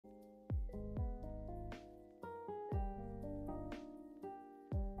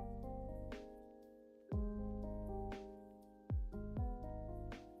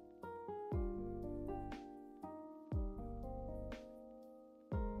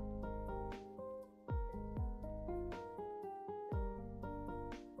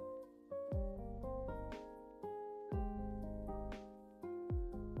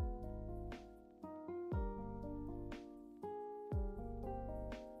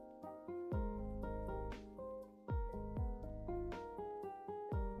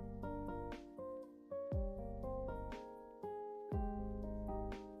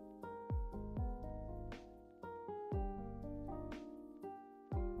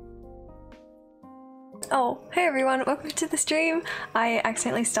Oh, hey everyone, welcome to the stream. I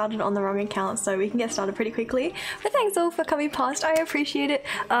accidentally started on the wrong account, so we can get started pretty quickly. But thanks all for coming past, I appreciate it.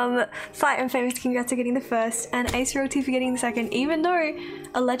 Fight and Famous, congrats for getting the first, and Ace Royalty for getting the second, even though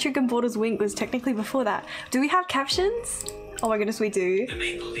Electric and Borders Wink was technically before that. Do we have captions? Oh my goodness, we do. The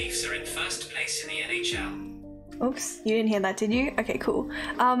Maple Leafs are in first place in the NHL. Oops, you didn't hear that, did you? Okay, cool.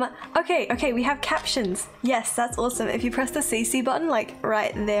 Okay, we have captions. Yes, that's awesome. If you press the CC button, like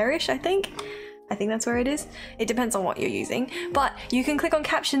right there-ish, I think that's where it is. It depends on what you're using, but you can click on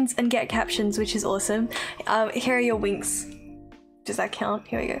captions and get captions, which is awesome. Here are your winks. Does that count?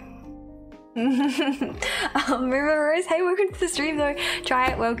 Here we go. River Rose, hey, welcome to the stream though.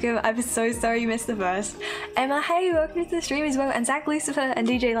 Try it, welcome. I'm so sorry you missed the first. Emma, hey, welcome to the stream as well. And Zach Lucifer and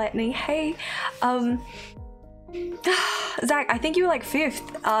DJ Lightning, hey. Zach, I think you were like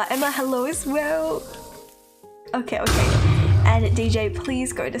 5th. Emma, hello as well. Okay. And DJ,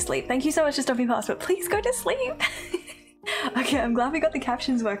 please go to sleep. Thank you so much for stopping past, but please go to sleep. Okay, I'm glad we got the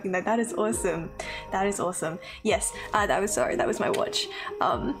captions working though. That is awesome. That is awesome. Yes, that was my watch.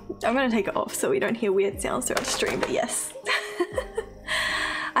 I'm gonna take it off so we don't hear weird sounds throughout the stream, but yes.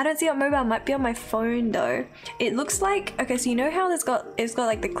 I don't see it on mobile, might be on my phone though. It looks like, okay, so you know how it's got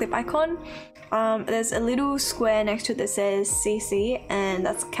like the clip icon? There's a little square next to it that says CC, and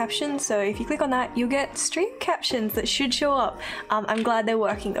that's captions. So if you click on that, you'll get stream captions that should show up. I'm glad they're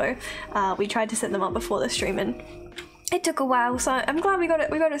working though. We tried to set them up before the stream and it took a while, so I'm glad we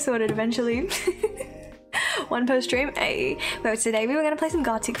got it sorted eventually. One per stream. Hey, well, today we were gonna play some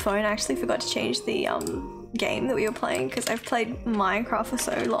Gartic Phone. I actually forgot to change the game that we were playing because I've played Minecraft for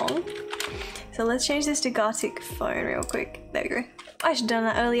so long. So let's change this to Gartic Phone real quick. There we go. I should have done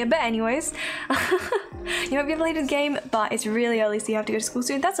that earlier, but anyways. You might be able to play the game, but it's really early, so you have to go to school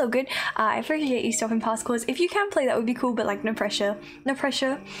soon. That's all good. I appreciate you stopping past, cause if you can play, that would be cool, but like no pressure. No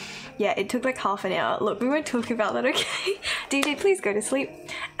pressure. Yeah, it took like half an hour. Look, we won't talk about that, okay? DJ, please go to sleep.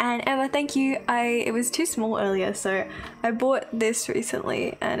 And Emma, thank you. It was too small earlier, so I bought this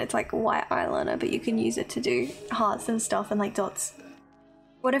recently, and it's like white eyeliner, but you can use it to do hearts and stuff and like dots.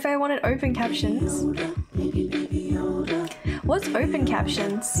 What if I wanted open captions? What's open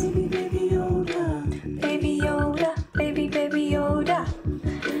captions? Baby Yoda, baby Yoda.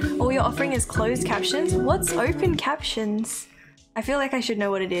 All you're offering is closed captions? What's open captions? I feel like I should know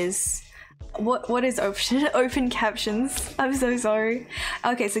what it is. What is open captions? I'm so sorry.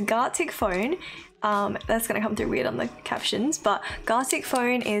 Okay, so Gartic Phone. That's gonna come through weird on the captions, but Gartic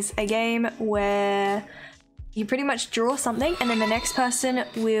Phone is a game where you pretty much draw something and then the next person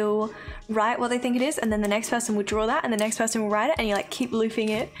will write what they think it is, and then the next person will draw that and the next person will write it, and you like keep looping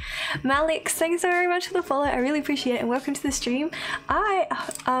it. Malik, thanks so very much for the follow. I really appreciate it, and welcome to the stream. I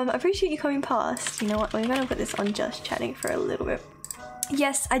appreciate you coming past. You know what, we're gonna put this on just chatting for a little bit.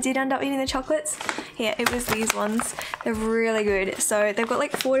 Yes, I did end up eating the chocolates. Here, it was these ones. They're really good. So they've got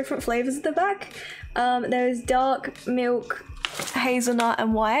like 4 different flavors at the back. There's dark milk, hazelnut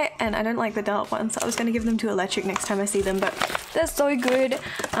and white, and I don't like the dark ones, so I was going to give them to Electric next time I see them, but they're so good.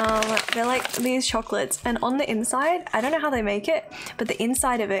 They're like these chocolates, and on the inside, I don't know how they make it, but the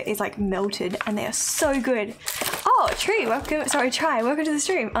inside of it is like melted, and they are so good. Oh, Tree, welcome, sorry, Try, welcome to the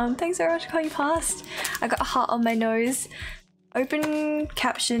stream. Thanks very much for coming past. I got a heart on my nose. Open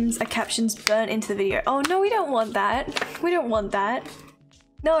captions are captions burnt into the video. Oh no, we don't want that. We don't want that.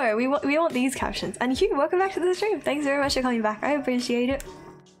 No, we want these captions. And you, welcome back to the stream. Thanks very much for coming back. I appreciate it.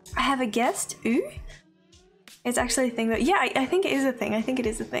 I have a guest. Ooh. It's actually a thing that, yeah, I think it is a thing. I think it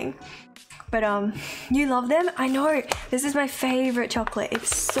is a thing. But you love them? I know. This is my favorite chocolate.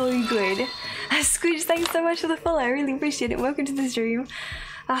 It's so good. Squidge, thanks so much for the follow. I really appreciate it. Welcome to the stream.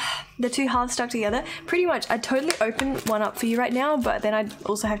 The two halves stuck together. Pretty much, I'd totally open one up for you right now, but then I'd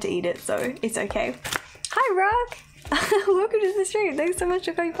also have to eat it, so it's okay. Hi, Rock! Welcome to the stream. Thanks so much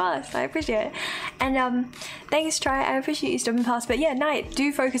for coming past. I appreciate it. And thanks, Try. I appreciate you stopping past. But yeah, night.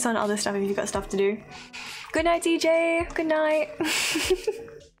 Do focus on other stuff if you've got stuff to do. Good night, DJ. Good night.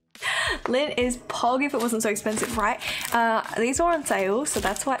 Lint is pog if it wasn't so expensive, right? These were on sale, so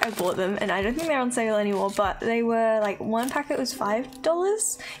that's why I bought them, and I don't think they're on sale anymore, but they were like, one packet was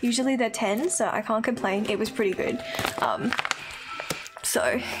 $5. Usually they're 10, so I can't complain. It was pretty good. So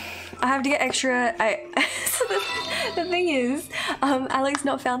I have to get extra. So the thing is, Alex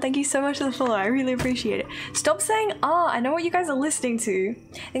Not Found, thank you so much for the follow. I really appreciate it. Stop saying, I know what you guys are listening to.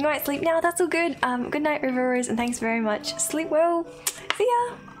 I think I might sleep now. That's all good. Good night, River Rose, and thanks very much. Sleep well. See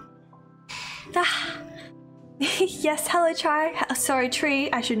ya. Yes, hello Try. Sorry,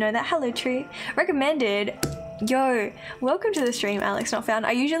 Tree. I should know that. Hello, Tree. Recommended. Yo, welcome to the stream, Alex Not Found.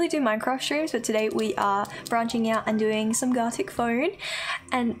 I usually do Minecraft streams, but today we are branching out and doing some Gartic Phone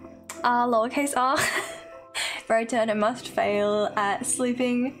and lowercase r. For I return, I must fail at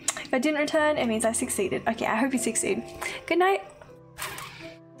sleeping. If I didn't return, it means I succeeded. Okay, I hope you succeed. Good night.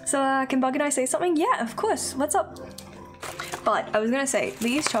 So, can Bug and I say something? Yeah, of course. What's up? But I was gonna say,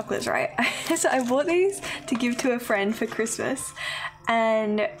 these chocolates, right? So I bought these to give to a friend for Christmas.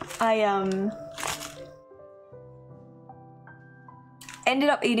 And I, ended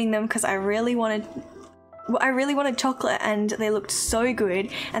up eating them because I really wanted chocolate and they looked so good.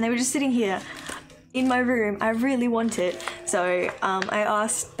 And they were just sitting here in my room. I really want it. So I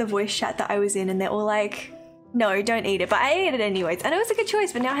asked the voice chat that I was in and they're all like, no, don't eat it. But I ate it anyways. And it was a good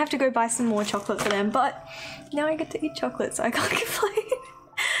choice, but now I have to go buy some more chocolate for them. But now I get to eat chocolate, so I can't complain.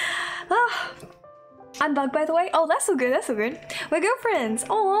 I'm Bug, by the way. Oh, that's so good, that's so good. We're girlfriends.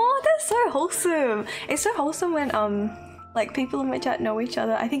 Oh, that's so wholesome. It's so wholesome when like people in my chat know each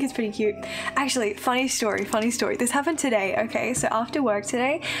other. I think it's pretty cute. Actually, funny story. This happened today, okay? So after work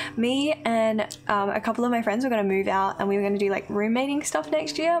today, me and a couple of my friends were gonna move out and we were gonna do like roommating stuff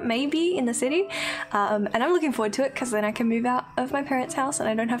next year, maybe in the city. And I'm looking forward to it because then I can move out of my parents' house and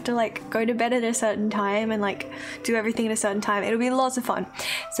I don't have to like go to bed at a certain time and like do everything at a certain time. It'll be lots of fun.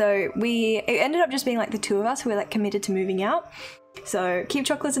 So it ended up just being like the two of us who were like committed to moving out. So keep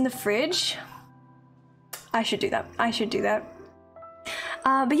chocolates in the fridge. I should do that.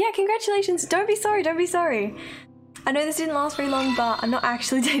 But yeah, congratulations. Don't be sorry. I know this didn't last very long, but I'm not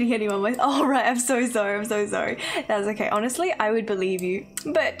actually dating anyone. Oh, right. I'm so sorry. That's okay. Honestly, I would believe you,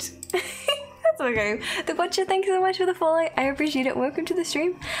 but that's okay. The Gotcha, thank you so much for the follow. I appreciate it. Welcome to the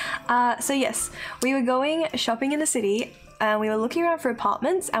stream. So yes, we were going shopping in the city. We were looking around for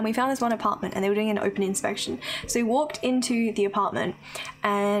apartments and we found this one apartment and they were doing an open inspection. So we walked into the apartment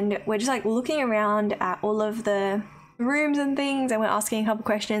and we're just like looking around at all of the rooms and things and we're asking a couple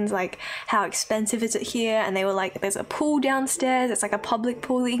questions like how expensive is it here, and they were like there's a pool downstairs, it's like a public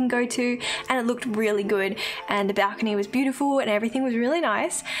pool that you can go to, and it looked really good and the balcony was beautiful and everything was really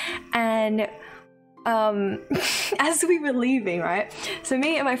nice. And as we were leaving, right, so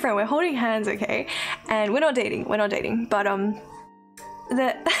me and my friend, we're holding hands, okay, and we're not dating, but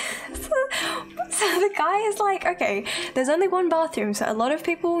so the guy is like, okay, there's only one bathroom, so a lot of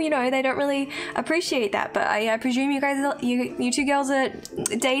people, you know, they don't really appreciate that, but I presume you guys, you two girls are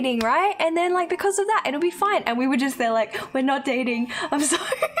dating, right? And then like because of that it'll be fine. And we were just there like, we're not dating, I'm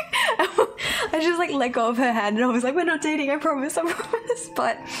sorry. I just like let go of her hand and I was like, we're not dating, I promise.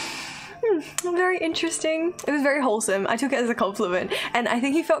 But very interesting. It was very wholesome. I took it as a compliment and I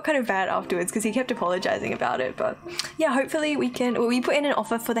think he felt kind of bad afterwards because he kept apologizing about it. But yeah, hopefully we can, well, we put in an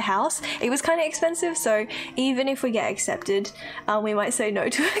offer for the house. It was kind of expensive, so even if we get accepted, we might say no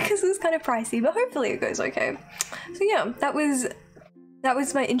to it because it was kind of pricey, but hopefully it goes okay. So yeah, that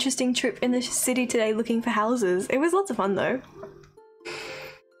was my interesting trip in the city today looking for houses. It was lots of fun though.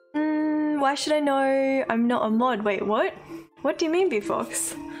 Why should I know I'm not a mod? Wait, what? What do you mean,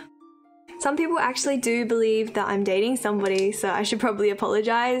 B-Fox? Some people actually do believe that I'm dating somebody, so I should probably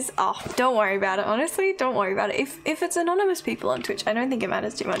apologize. Oh, don't worry about it, honestly, don't worry about it. If it's anonymous people on Twitch, I don't think it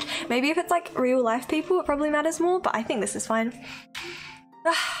matters too much. Maybe if it's like real life people, it probably matters more, but I think this is fine.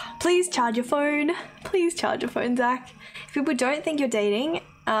 Please charge your phone. Please charge your phone, Zach. If people don't think you're dating,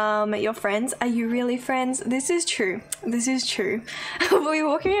 your friends, are you really friends? This is true. We're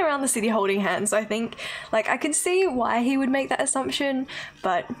walking around the city holding hands, so I think, like, I could see why he would make that assumption,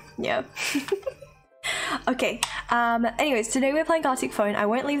 but yeah. Okay, anyways, today we're playing Gartic Phone. I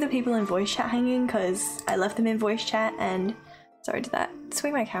won't leave the people in voice chat hanging because I left them in voice chat and, sorry, did that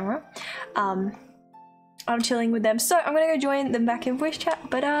swing my camera? I'm chilling with them, so I'm gonna go join them back in voice chat,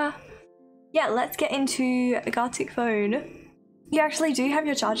 but yeah, let's get into Gartic Phone. You actually do have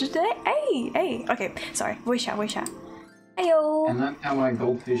your charger today? Hey, okay, sorry, voice chat. Heyo! And that's how my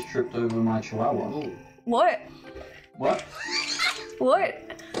goldfish tripped over my chihuahua. Ooh. What? What?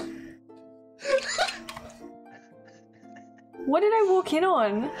 What did I walk in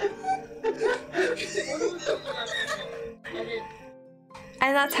on?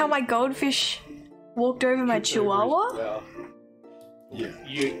 And that's how my goldfish walked over my chihuahua? Yeah,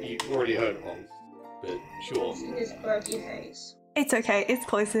 you already heard it once, but sure. It's Gartic face. It's okay, it's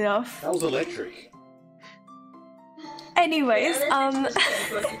close enough. That was electric. Anyways, Yeah,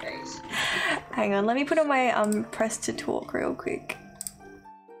 hang on, let me put on my press to talk real quick.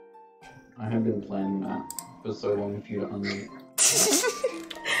 I have been planning that for so long for you to unmute.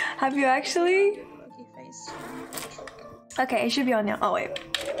 Have you actually? Gartic face. Okay, it should be on now. Oh wait.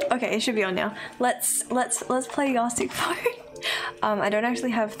 Okay, it should be on now. Let's play Gartic Phone. I don't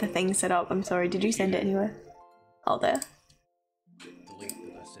actually have the thing set up. I'm sorry. Did you send it anywhere? Oh, there.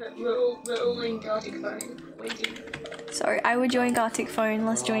 We're all in Gartic Phone, waiting. Sorry, I would join Gartic Phone.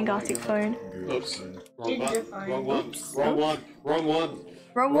 Let's join Gartic Phone. Oops. Wrong Ginger one. phone. Wrong one. Oops. Wrong one. Wrong one.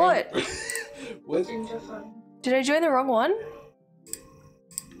 Wrong what? What? Ginger phone. Did I join the wrong one?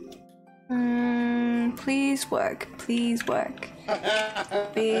 Please work. Please work.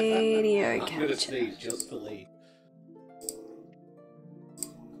 Video I'm gonna capture. sneeze just to leave.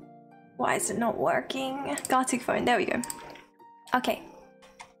 Why is it not working? Gartic Phone. There we go. Okay.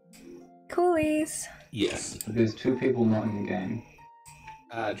 Coolies. Yes. There's 2 people not in the game.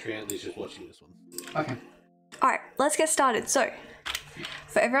 Trantley's just watching this one. Okay. Alright, let's get started. So,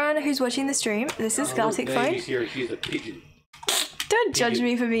 for everyone who's watching the stream, this is Gartic Phone. Baby's here. She's a pigeon. Don't judge Pigeon.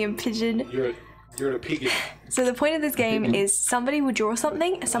 me for being a pigeon. You're a pigeon. So the point of this game is somebody will draw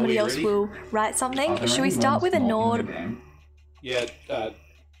something, somebody we else ready? will write something. Are there Should we any start with a ones not in nord? the game? Yeah.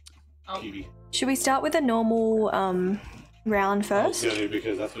 Oh. Kiwi. Should we start with a normal round I was first? gonna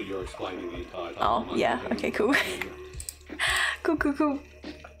because that's what you're explaining the entire time. Oh, I'm yeah, like, okay, cool. Cool.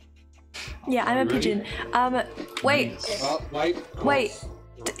 Yeah, I'm a pigeon. Wait, Oh, wait. Wait,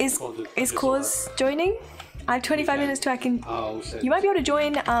 Pause. is Cause joining? I have 25 minutes till I can. Oh, so You might be able to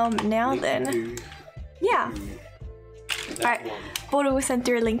join now link then. to Yeah. that Alright, one. Border will send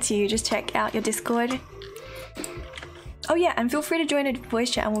through a link to you. Just check out your Discord. Oh yeah, and feel free to join a voice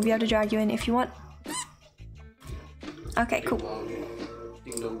chat and we'll be able to drag you in if you want. Okay, cool.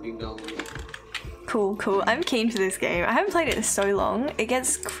 Ding dong, ding dong. Cool. I'm keen for this game. I haven't played it in so long. It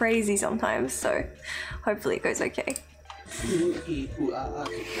gets crazy sometimes, so hopefully it goes okay.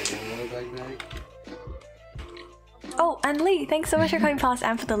 Oh, and Lee, thanks so much for coming past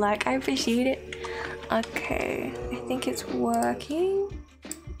and for the like. I appreciate it. Okay, I think it's working.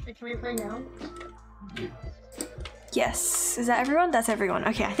 Can we play now? Yes. Is that everyone? That's everyone.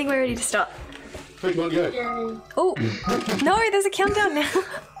 Okay, I think we're ready to start. Quick one, go. Yay. Oh, no, there's a countdown now.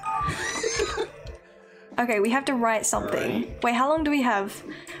 Okay, we have to write something. Wait, how long do we have?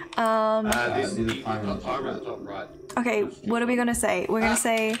 This these are is timer the timer at the top right. Okay, what are we gonna say? We're gonna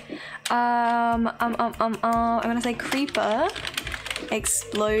say, I'm gonna say creeper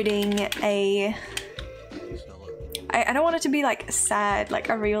exploding a. I don't want it to be like sad, like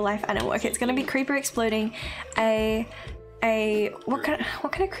a real life animal. Okay, it's gonna be creeper exploding a what kind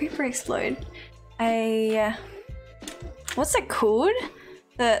of creeper explode? What's it called?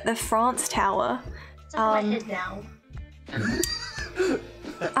 The France Tower. It's like my head now.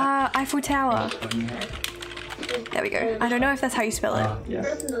 Eiffel Tower. There we go. I don't know if that's how you spell it. Yeah.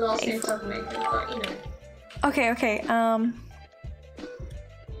 That's the last name I've made, but you know. Okay.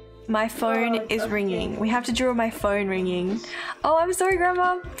 My phone is ringing. We have to draw my phone ringing. Oh, I'm sorry,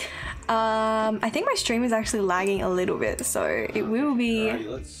 Grandma. I think my stream is actually lagging a little bit, so it will be. Alrighty,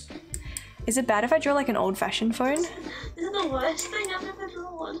 let's. Is it bad if I draw like an old-fashioned phone? This is the worst thing I've ever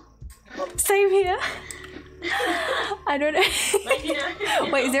drawn. Same here. I don't know. Like, you know.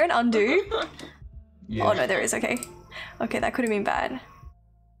 Wait, is there an undo? Yeah. Oh no, there is. Okay. Okay, that could have been bad.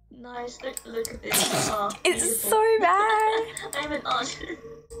 Nice, look at this. Oh, It's beautiful. so bad. I'm an artist.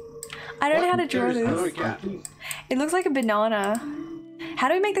 I don't know how to draw There's no this. gap. It looks like a banana. How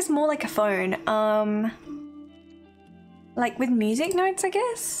do we make this more like a phone? Like with music notes, I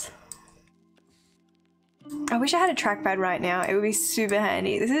guess? I wish I had a trackpad right now. It would be super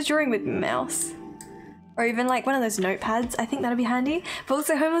handy. This is drawing with mouse. Or even like one of those notepads. I think that'd be handy. But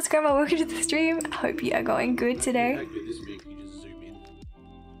also, Homeless Grandma, welcome to the stream. Hope you are going good today. Like with this big, you just zoom in.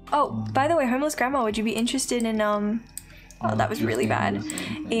 Oh, by the way, Homeless Grandma, would you be interested in oh, that was really bad.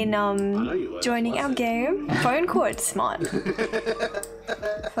 In joining our game. Phone cord, smart.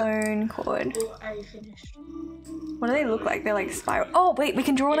 Phone cord. Oh, I finished. What do they look like? They're like spiral. Oh wait, we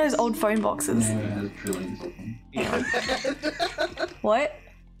can draw one of those old phone boxes. Yeah, it has trillions of them. Hang on. What?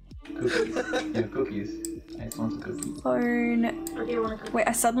 Cookies. Yeah, cookies. Excellent cookies. Phone. Okay, I wanna go. Wait,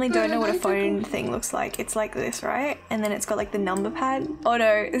 I suddenly don't know what a phone thing looks like. It's like this, right? And then it's got like the number pad. Oh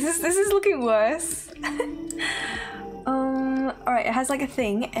no, this is looking worse. Alright, it has like a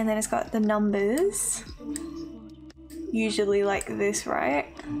thing and then it's got the numbers. Usually like this, right?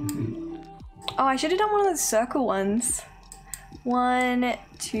 Oh, I should have done one of those circle ones. 1,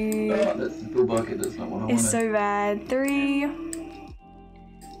 2. Oh, that's the bucket, that's not what I wanted. Is so bad. 3,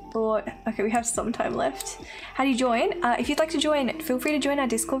 4. Okay, we have some time left. How do you join? If you'd like to join, feel free to join our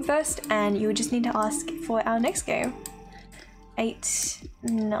Discord first, and you would just need to ask for our next game. 8,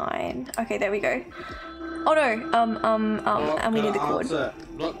 9. Okay, there we go. Oh no. And we need the cord. Answer.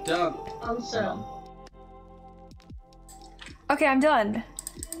 Not done. Answer. Okay, I'm done.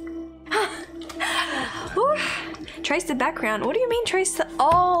 Whew. Trace the background. What do you mean trace the...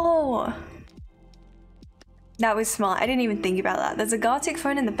 Oh! That was smart. I didn't even think about that. There's a Gartic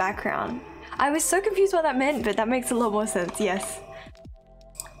phone in the background. I was so confused what that meant, but that makes a lot more sense, yes.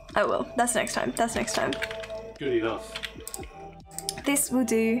 Oh well, that's next time, that's next time. Good enough. This will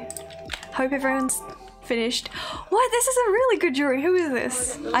do. Hope everyone's finished. What? This is a really good drawing. Who is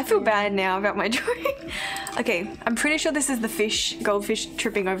this? I feel bad now about my drawing. Okay, I'm pretty sure this is the fish, goldfish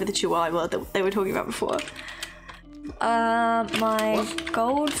tripping over the chihuahua that they were talking about before. My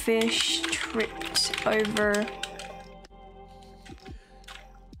goldfish tripped over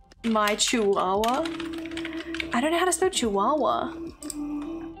my chihuahua. I don't know how to spell chihuahua.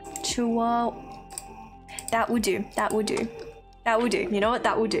 Chihuahua. That would do. That would do. That will do. You know what?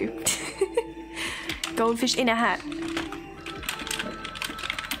 That will do. Goldfish in a hat.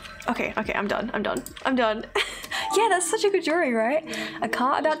 Okay, okay, I'm done. I'm done. I'm done. Yeah, that's such a good drawing, right? A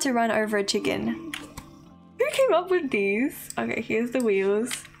car about to run over a chicken. Who came up with these? Okay, here's the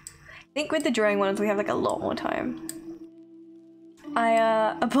wheels. I think with the drawing ones, we have like a lot more time.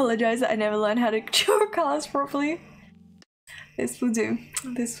 I apologize that I never learned how to draw cars properly. This will do.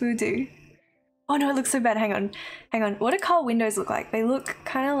 This will do. Oh no, it looks so bad. Hang on. Hang on. What do car windows look like? They look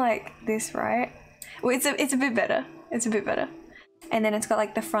kind of like this, right? Well, it's a bit better. It's a bit better. And then it's got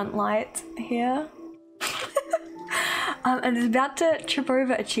like the front light here. And it's about to trip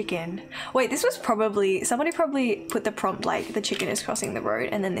over a chicken. Wait, this was probably... Somebody probably put the prompt like the chicken is crossing the road,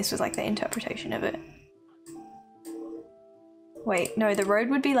 and then this was like the interpretation of it. Wait, no, the road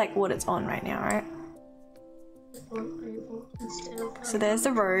would be like what it's on right now, right? So there's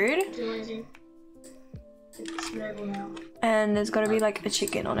the road. And there's got to be like a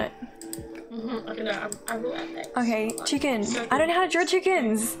chicken on it. Okay, chicken. I don't know how to draw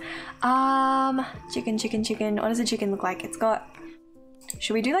chickens. Chicken. What does a chicken look like? It's got...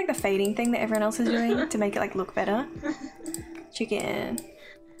 Should we do like the fading thing that everyone else is doing to make it like look better? Chicken.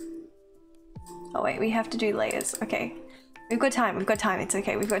 Oh wait, we have to do layers. Okay. We've got time, it's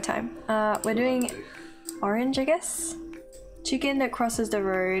okay, we've got time. We're doing orange, I guess? Chicken that crosses the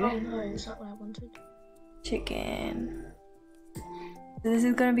road. Oh no, is that what I wanted? Chicken. So this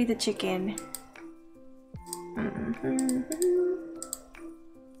is gonna be the chicken.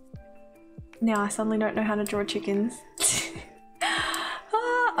 Now I suddenly don't know how to draw chickens.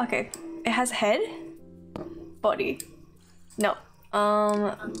 Okay. It has head. Body. No.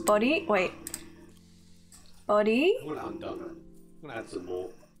 Body. Wait. Body. I'm gonna undone it. I'm gonna add some more.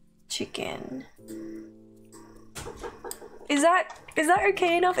 Chicken. Is that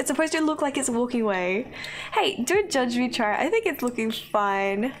okay enough? It's supposed to look like it's walking away. Hey, don't judge me, try. I think it's looking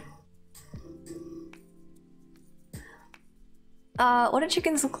fine. What do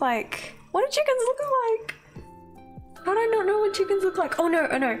chickens look like? What do chickens look like? How do I not know what chickens look like? Oh no,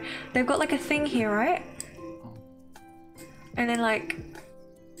 oh no. They've got like a thing here, right? And then like...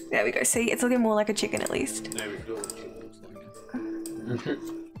 There we go. See, it's looking more like a chicken at least. Now we've got what a chicken looks like.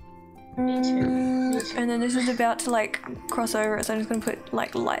 And then this is about to like cross over it, so I'm just gonna put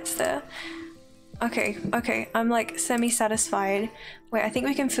like lights there. Okay, okay, I'm like semi-satisfied. Wait, I think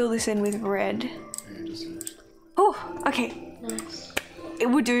we can fill this in with red. Oh, okay. Nice. It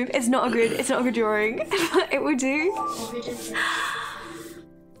would do. It's not a good drawing. It would do.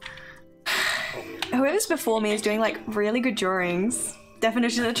 Whoever's before me is doing like really good drawings.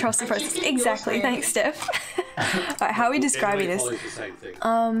 Definition of trust the process. Exactly. Thanks, Steph. Alright, how are we describing this?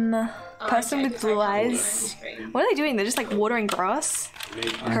 Person with blue eyes. What are they doing? They're just like watering grass.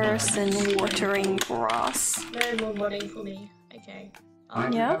 Person watering grass. No more body for me. Okay. I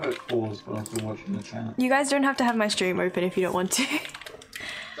Yeah. have it paused, but I'm still watching the chat. You guys don't have to have my stream open if you don't want to.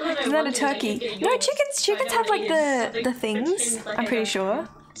 Isn't that a turkey? No, chickens have like the things. I'm pretty sure.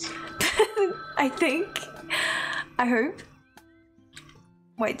 I think. I hope.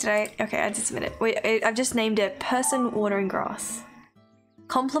 Wait, did I? Okay, I just submit it. Wait, I've just named it person watering grass.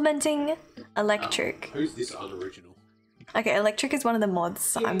 Complementing electric. Who's this unoriginal? Okay, electric is one of the mods,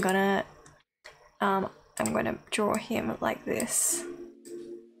 so I'm gonna draw him like this.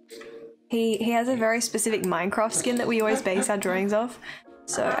 He has a very specific Minecraft skin that we always base our drawings off.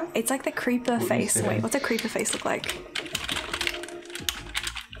 So it's like the creeper face. Wait, what's a creeper face look like?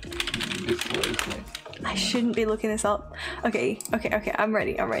 I shouldn't be looking this up. Okay, I'm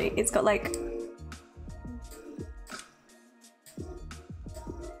ready. It's got like...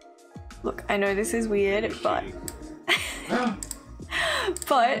 Look, I know this is weird, but...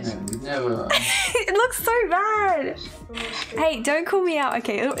 but... Never. It looks so bad! Hey, don't call me out.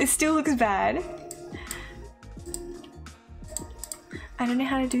 Okay, it still looks bad. I don't know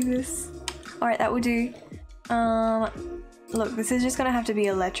how to do this. Alright, that will do. Look, this is just gonna have to be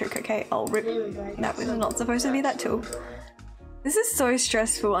electric, okay? Oh, rip. That was not supposed to be that tool. This is so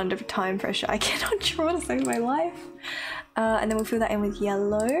stressful under time pressure. I cannot draw to save my life. And then we'll fill that in with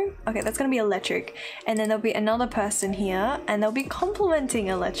yellow. Okay, that's gonna be electric. And then there'll be another person here, and they'll be complementing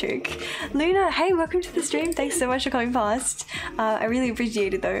electric. Luna, hey, welcome to the stream. Thanks so much for coming past. I really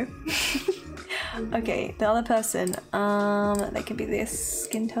appreciate it though. Okay, the other person. They could be this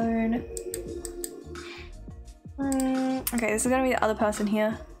skin tone. Okay, this is gonna be the other person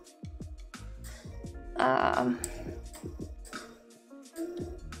here.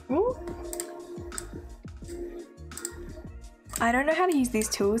 Ooh. I don't know how to use these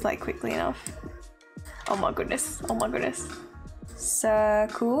tools like quickly enough. Oh my goodness. Oh my goodness.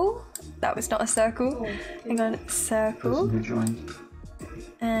 Circle. That was not a circle. Hang on. Circle. Person who joined.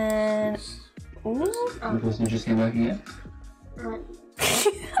 And ooh. The person who just came back again. Right.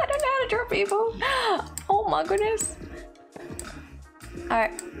 I don't know how to draw people. Oh my goodness.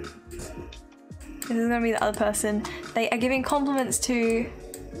 Alright. This is gonna be the other person. They are giving compliments to...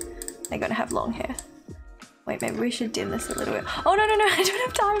 They're gonna have long hair. Wait, maybe we should dim this a little bit. Oh no, I don't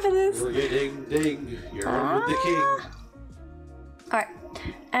have time for this. Ding ding, you're with the king. Alright.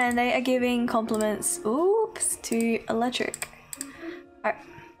 And they are giving compliments, oops, to electric. Alright.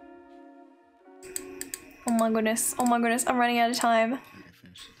 Oh my goodness, I'm running out of time.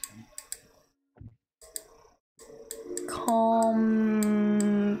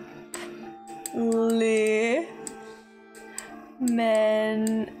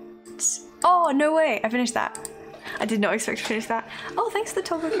 Oh, no way, I finished that. I did not expect to finish that. Oh, thanks to the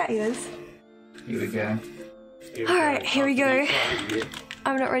toggle cat ears. Here we go. Alright, here we go.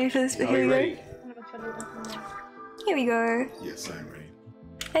 I'm not ready for this, but here we go. Here we go. Yes, I'm ready.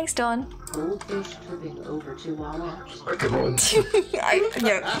 Thanks, Dawn. Goldfish tripping over to Wawa. Come on.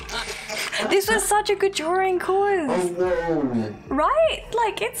 This was such a good drawing, cause. Oh, whoa. Right?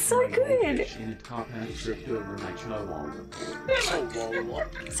 Like, it's so good.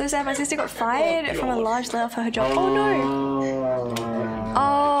 So sad, my sister got fired from a large layoff for her job. Oh no.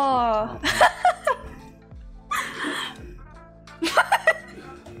 Oh.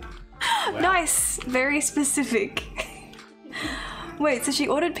 Nice. Very specific. Wait, so she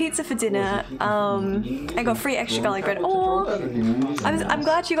ordered pizza for dinner, and got free extra garlic bread. Oh, I'm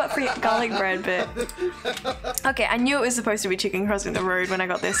glad she got free garlic bread, but... Okay, I knew it was supposed to be chicken crossing the road when I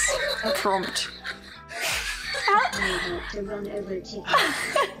got this prompt.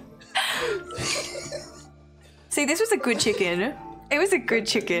 See, this was a good chicken. It was a good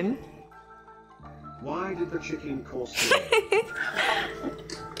chicken. Why did the chicken cost more?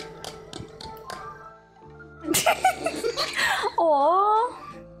 Aww,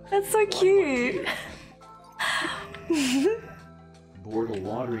 that's so cute. Board of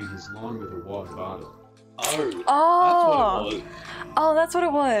watering his lawn with a water bottle. Oh, that's what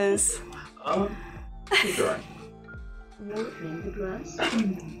it was. Keep going. Watering the grass.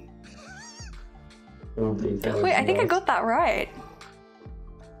 Wait, I think I got that right.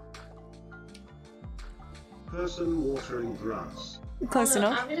 Person watering grass. Close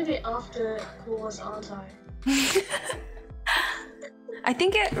enough. I'm gonna be after claws, aren't I? I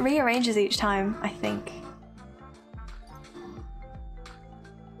think it rearranges each time, I think.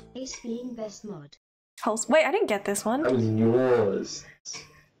 Ace being best mod. Wait, I didn't get this one. That was yours.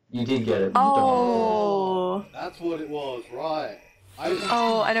 You did get it. Oh. That's what it was, right.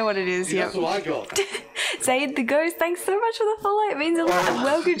 Oh, I know what it is, See, yep. that's what I got. Zaid the Ghost, thanks so much for the follow. It means a lot.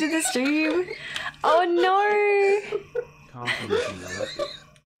 Welcome to the stream. Oh no.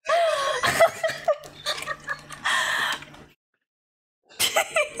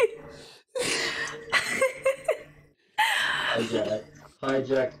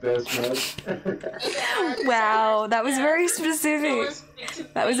 Hijacked best mod. Wow, that was very specific.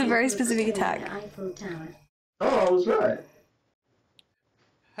 That was a very specific attack. Oh, I was right.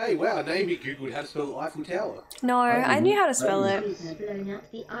 Hey, wow, Naomi googled how to spell Eiffel Tower. No, I knew how to spell it. Blowing up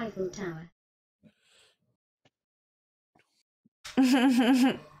the Eiffel Tower.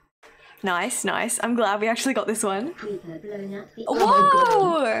 Nice, nice. I'm glad we actually got this one. Creeper blowing up the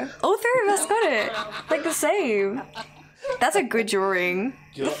Whoa! All three of us got it. Like the same. That's a good drawing.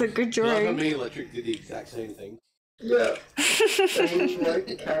 That's a good You know, drawing. me and Electric did the exact same thing. Yeah. Change like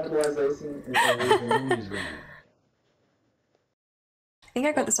the capitalization and everything. I think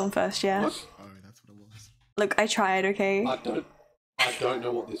I got this one first, yeah. What? Oh, that's what it was. Look, I tried, okay? I don't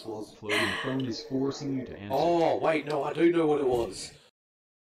know what this was. Floating phone is forcing you to answer. Oh, wait, no, I do know what it was.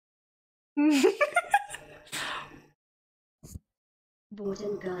 Bought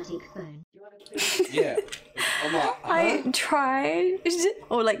a Gartic phone. Yeah. I'm like, I tried.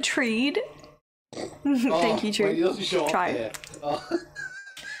 Or like treed. Thank you, Wait, it Tree. doesn't show up Try. there. Oh,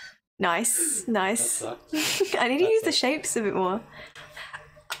 Nice, nice. that I need to use the shapes a bit more.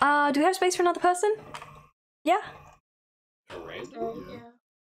 Do we have space for another person? Yeah? Random? Yeah.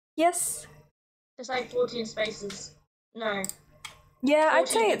 Yes. There's like 14 spaces. No. Yeah, I'd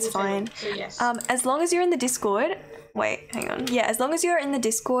 14 say it's people fine. total, so yes. As long as you're in the Discord. Wait, hang on. Yeah, as long as you're in the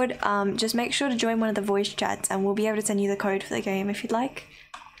Discord, just make sure to join one of the voice chats, and we'll be able to send you the code for the game if you'd like.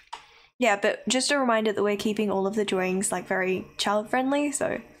 Yeah, but just a reminder that we're keeping all of the drawings like very child friendly.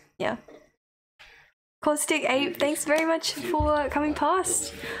 So yeah. Caustic Ape, thanks very much for coming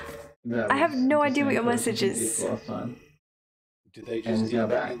past. I have no idea what your message is. Last time. Did they And just he's now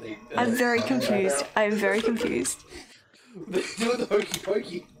back. I'm very confused. I am very confused. They're doing the hokey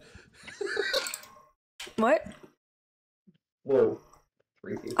pokey. What? Whoa.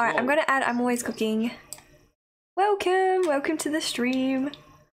 3 people. Alright, I'm gonna add I'm always cooking. Welcome to the stream.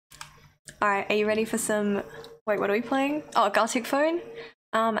 Alright, are you ready for some... Wait, what are we playing? Oh, Gartic Phone?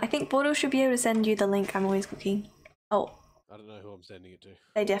 I think Bortle should be able to send you the link I'm always cooking. Oh, I don't know who I'm sending it to.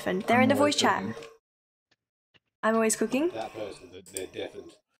 they deafened. They're in the voice chat. I'm always cooking. That person, they're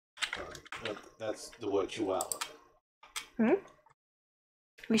deafened. That's the word chihuahua.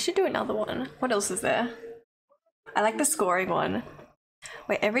 We should do another one. What else is there? I like the scoring one.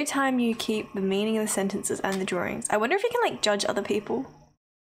 Wait, every time you keep the meaning of the sentences and the drawings. I wonder if you can like judge other people.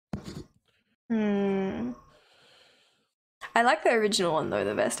 I like the original one though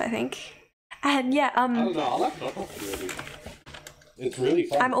the best, I think. And yeah, I don't know, I like knockoff really. It's really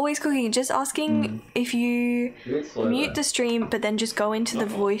fun. I'm always cooking. Just asking if you mute the stream, but then just go into the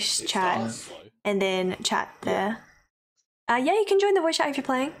voice chat and then chat there. Yeah, you can join the voice chat if you're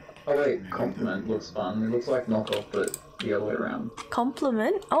playing. Oh wait, compliment looks fun. It looks like knockoff, but the other way around.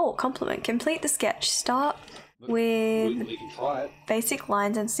 Compliment? Oh, compliment. Complete the sketch. Start with We can try it. basic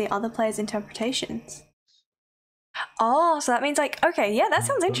lines and see other players' interpretations. Oh, so that means like, okay, yeah, that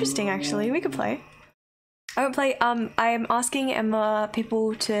sounds interesting actually. We could play. I won't play. I am asking Emma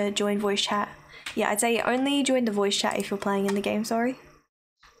people to join voice chat. Yeah, I'd say only join the voice chat if you're playing in the game, sorry.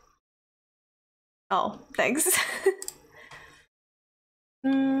 Oh, thanks.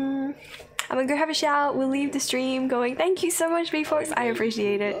 I'm gonna go have a shower. We'll leave the stream going. Thank you so much, B-Fox. I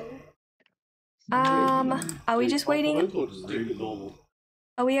appreciate it. Are we just waiting?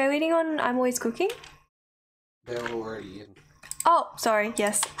 Are we waiting on I'm always cooking? They're already in. Oh, sorry.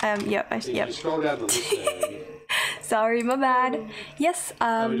 Yes. Yep. Yep. You scroll down the list there. Sorry, my bad. Yes.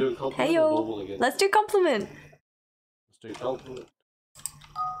 Are we doing compliment Hey or yo. normal again? Let's do compliment. Let's do compliment.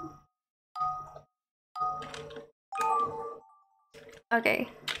 Okay.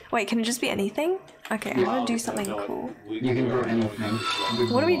 Wait, can it just be anything? Okay, I'm gonna do something No, cool. You can draw anything.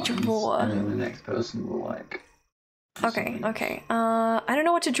 What do we lines, draw? And then the next person will like. Okay, okay. I don't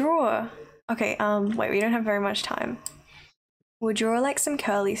know what to draw. Okay, wait, we don't have very much time. We'll draw like some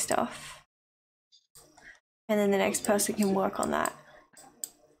curly stuff. And then the next person can work on that.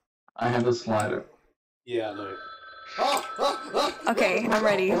 I have a slider. Yeah, I know. Okay, I'm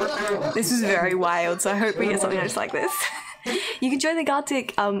ready. This is very wild, so I hope we get something just like this. You can join the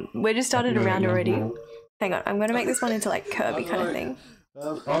Gartic. We're just started around already. Hang on, I'm gonna make this one into like Kirby kind of thing.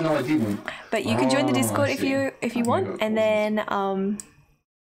 Oh no, I didn't. But you can join the Discord I if see. you want, and then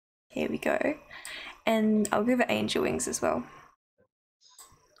here we go. And I'll give it angel wings as well.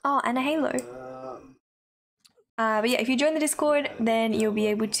 Oh, and a halo. But yeah, if you join the Discord, then you'll be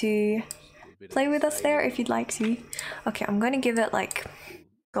able to play with us there if you'd like to. Okay, I'm gonna give it like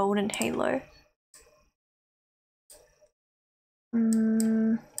golden halo.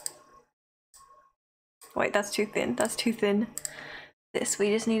 Wait, that's too thin. That's too thin. This, we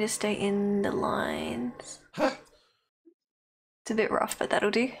just need to stay in the lines. It's a bit rough, but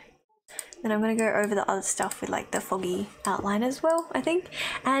that'll do. Then I'm gonna go over the other stuff with like the foggy outline as well, I think.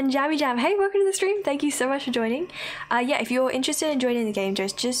 And Jammy Jam, hey, welcome to the stream. Thank you so much for joining. Yeah, if you're interested in joining the game,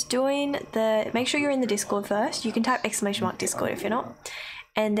 just join the. Make sure you're in the Discord first. You can type !Discord if you're not.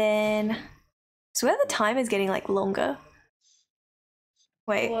 And then, so where the time is getting like longer.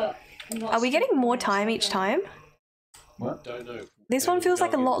 Wait, are we getting more time each time? What? Don't know. This one feels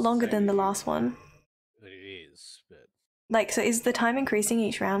like a lot longer than the last one. It is, but Like, so is the time increasing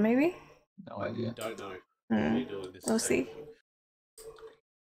each round, maybe? No idea. don't know. What are you doing this We'll thing? see.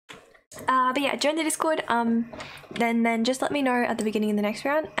 But yeah, join the Discord. Then just let me know at the beginning of the next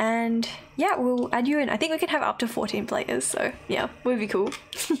round, and yeah, we'll add you in. I think we can have up to 14 players, so yeah, would be cool.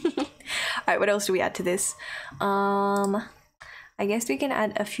 Alright, what else do we add to this? I guess we can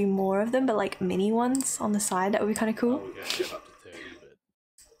add a few more of them, but like mini ones on the side. That would be kind of cool. We're going to get up to 30, but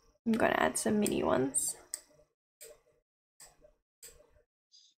I'm gonna add some mini ones.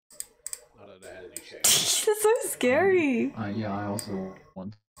 I don't know how to do shake. That's so scary. Yeah, I also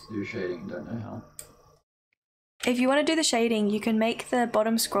want to do shading. Don't know how. If you want to do the shading, you can make the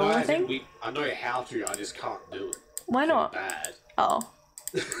bottom scroller I thing. I know how to, I just can't do it. Why not? Bad. Oh.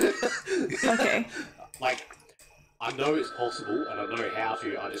 Okay. Like, I know it's possible and I know how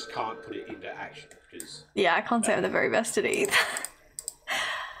to, I just can't put it into action because Yeah, I can't say I'm the very best at it either.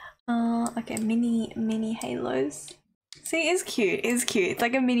 Okay, mini halos. See, it is cute. It is cute. It's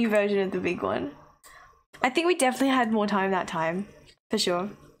like a mini version of the big one. I think we definitely had more time that time, for sure.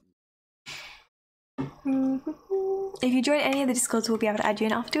 If you join any of the Discords, we'll be able to add you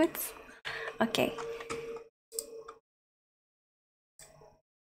in afterwards. Okay.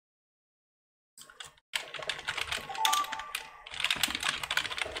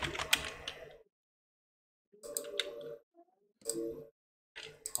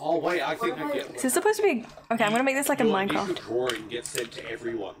 oh wait, I think I get Is this supposed to be? Okay, I'm gonna make this like a your Minecraft. initial drawing gets sent to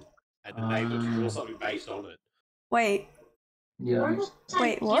everyone, and then they look to draw something based on it. Wait, Yeah.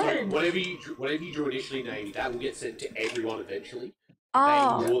 wait, So what? whatever you drew initially, Navy, that will get sent to everyone eventually.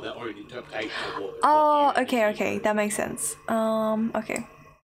 Oh. They draw their own interpretation of what. Oh, what you okay, initially okay, drew. that makes sense. Okay.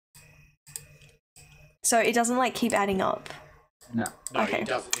 So it doesn't like keep adding up. No. No, Okay. it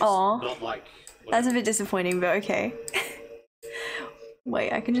doesn't. It's Aw. not like. That's a bit disappointing, but okay.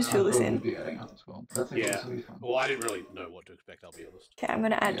 Wait, I can just fill this We'll in. be adding up as well. But I think Yeah. this will be fun. Well, I didn't really know what to expect. I'll be honest. Okay, I'm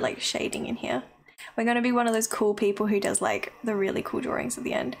gonna add Yeah. like shading in here. We're gonna be one of those cool people who does like the really cool drawings at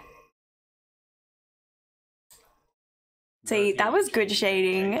the end. See, that was good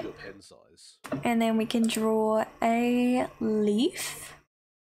shading. Change your pen size. And then we can draw a leaf,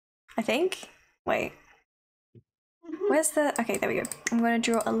 I think. Wait. Where's the... Okay, there we go. I'm going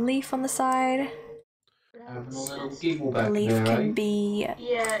to draw a leaf on the side. Having a little giggle The back leaf there, can eh? be...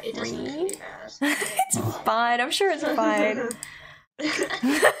 Yeah, it doesn't look Green? too bad. It's fine. I'm sure it's fine.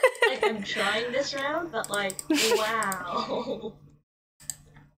 Like, I'm trying this round, but like, wow.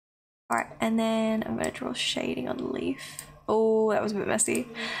 Alright, and then I'm going to draw shading on the leaf. Oh, that was a bit messy.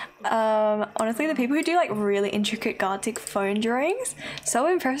 Honestly, the people who do like really intricate Gartic Phone drawings, so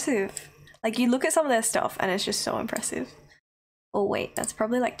impressive. Like, you look at some of their stuff and it's just so impressive. Oh wait, that's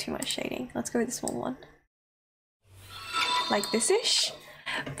probably like too much shading. Let's go with the small one. Like this-ish.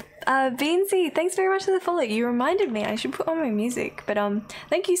 Beansy, thanks very much for the follow. You reminded me I should put on my music. But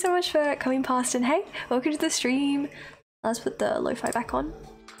thank you so much for coming past, and hey, welcome to the stream. Let's put the lo-fi back on.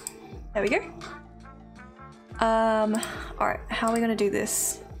 There we go. Alright, how are we gonna do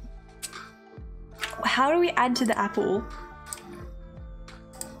this? How do we add to the apple?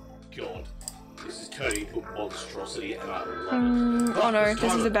 God, this is turning into a monstrosity, and I love it. Oh no,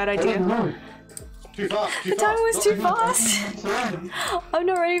 this is a bad idea. No. Too fast. Too The fast. timer was Not too too fast. fast. I'm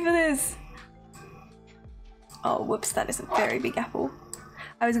not ready for this. Oh, whoops, that is a very big apple.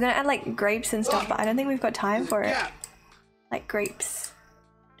 I was gonna add like grapes and stuff, but I don't think we've got time for it. Yeah. Like grapes.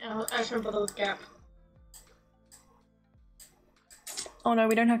 Oh, I just remember the gap. Oh no,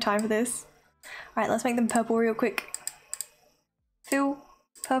 we don't have time for this. Alright, let's make them purple real quick. Phil,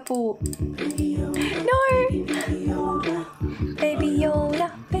 purple. No! Baby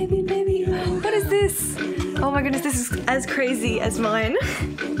Yoda, baby. What is this? Oh my goodness, this is as crazy as mine.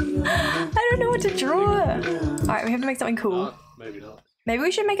 I don't know what to draw. Alright, we have to make something cool. Maybe not. Maybe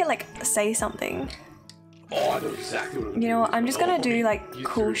we should make it like say something. Oh, I know exactly what I'm You know what, I'm just gonna do like You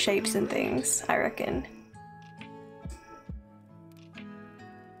cool threw- shapes and things, I reckon.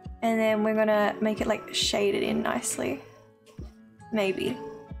 And then we're gonna make it like shaded in nicely. Maybe.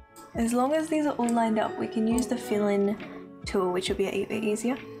 As long as these are all lined up, we can use the fill-in tool, which will be a bit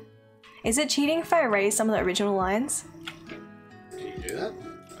easier. Is it cheating if I erase some of the original lines? Can you do that?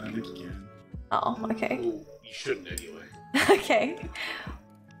 I think you can. Oh, okay. Well, you shouldn't anyway. Okay.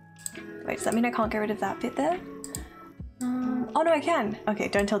 Wait, does that mean I can't get rid of that bit there? Oh no, I can. Okay,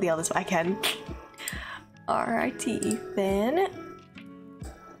 don't tell the others, but I can. Alrighty, then.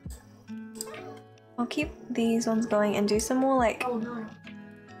 I'll keep these ones going and do some more like... Oh no.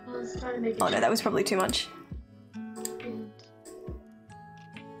 I was trying to make it. Oh no, that was probably too much.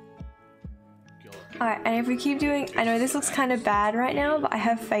 God. Alright, and if we keep doing... I know this looks kind of bad right now, but I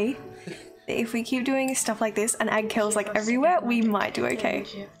have faith that if we keep doing stuff like this and add kills like everywhere, we might do okay.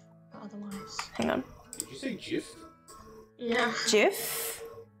 Otherwise. Hang on. Did you say GIF? Yeah. GIF?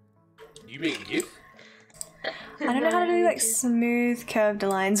 You mean GIF? I don't know how to do like smooth curved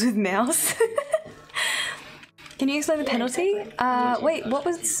lines with mouse. Can you explain the penalty? Wait, what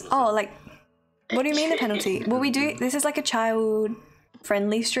was... Oh, like... What do you mean the penalty? Well, we do... This is like a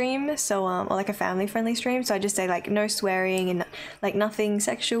child-friendly stream, so, or like a family-friendly stream, so I just say like no swearing and like nothing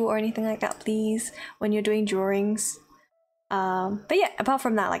sexual or anything like that, please, when you're doing drawings. But yeah, apart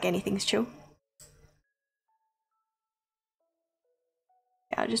from that, like anything's chill.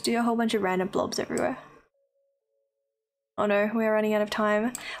 Yeah, I'll just do a whole bunch of random blobs everywhere. Oh no, we're running out of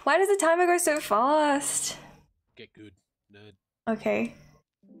time. Why does the timer go so fast? Get good, nerd. Okay.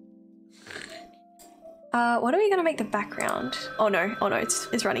 What are we gonna make the background? Oh no,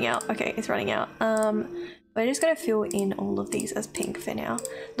 it's running out. Okay, it's running out. We're just gonna fill in all of these as pink for now.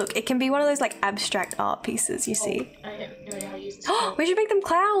 Look, it can be one of those like abstract art pieces, you see. I don't know how to use this. Oh, we should make them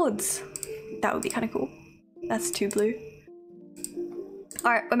clouds! That would be kind of cool. That's too blue.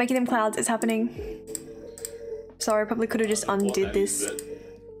 Alright, we're making them clouds, it's happening. Sorry, I probably could have just undid this.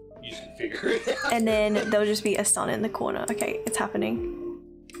 You can figure it out. And then there'll just be a sun in the corner. Okay, it's happening.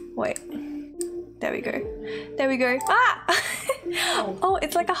 Wait. There we go. There we go. Ah! Oh,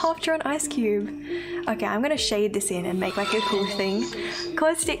 it's like a half-drawn ice cube. Okay, I'm gonna shade this in and make like a cool thing.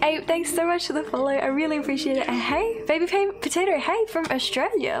 Caustic Ape, thanks so much for the follow. I really appreciate it. And hey, Baby Potato, hey, from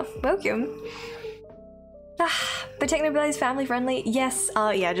Australia. Welcome. Ah, but Technobilly is family friendly. Yes,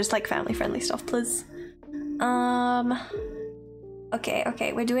 yeah, just like family friendly stuff, please.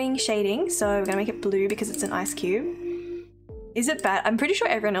 Okay, we're doing shading, so we're gonna make it blue because it's an ice cube. Is it bad? I'm pretty sure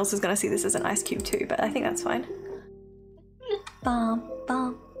everyone else is gonna see this as an ice cube too, but I think that's fine. Bum,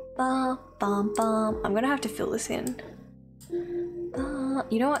 bum, bum, bum, bum. I'm gonna have to fill this in.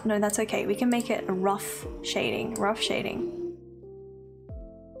 You know what? No, that's okay. We can make it a rough shading. Rough shading.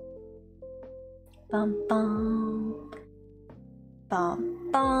 Bum, bum. Bum,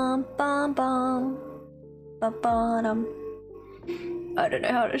 bum, bum, bum. Ba-ba-dum. I don't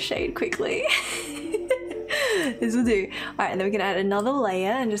know how to shade quickly. This will do. Alright, and then we can add another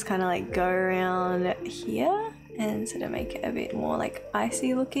layer and just kind of like go around here and sort of make it a bit more like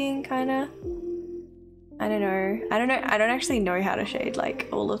icy looking, kind of. I don't know. I don't actually know how to shade like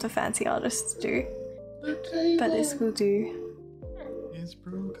all of the fancy artists do. But this will do. It's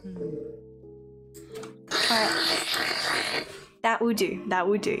broken. Alright. That will do. That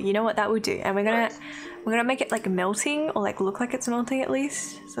will do. You know what? That will do. And we're gonna make it like melting, or like look like it's melting at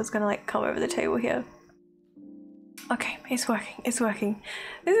least. So it's gonna like come over the table here. Okay, it's working. It's working.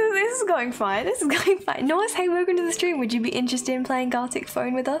 This is going fine. This is going fine. Norris, hey, welcome to the stream. Would you be interested in playing Gartic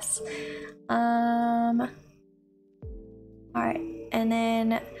Phone with us? Alright, and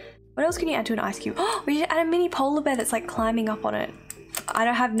then what else can you add to an ice cube? Oh, we should add a mini polar bear that's like climbing up on it. I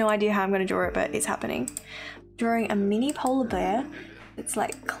don't have no idea how I'm gonna draw it, but it's happening. Drawing a mini polar bear that's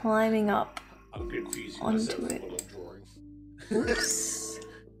like climbing up I'm confusing onto myself it. with what I'm drawing. Oops.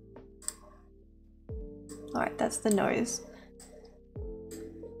 Alright, that's the nose.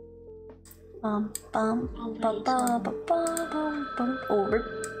 Bum bum bum bum bum bum bum. Oh, rip.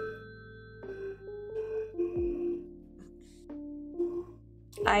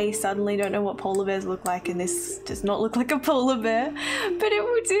 I suddenly don't know what polar bears look like, and this does not look like a polar bear, but it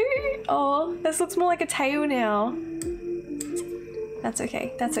will do. Oh, this looks more like a tail now. That's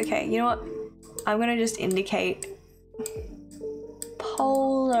okay. That's okay. You know what? I'm gonna just indicate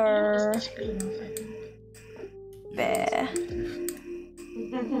polar bear.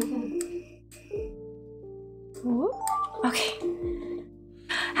 Ooh. Okay.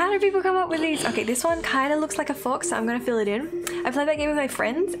 How do people come up with these? Okay, this one kind of looks like a fox, so I'm gonna fill it in. I played that game with my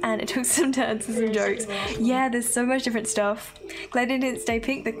friends and it took some turns and some jokes. Yeah, there's so much different stuff. Glad it didn't stay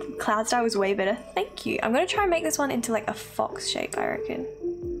pink. The cloud style was way better. Thank you. I'm gonna try and make this one into like a fox shape, I reckon.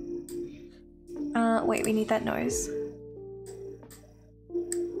 Wait, we need that nose.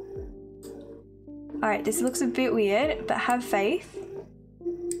 Alright, this looks a bit weird, but have faith.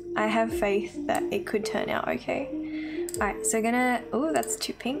 I have faith that it could turn out okay. Alright, so gonna... Oh, that's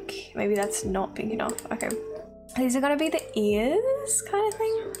too pink. Maybe that's not pink enough. Okay. These are gonna be the ears kind of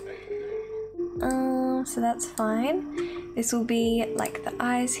thing. So that's fine. This will be like the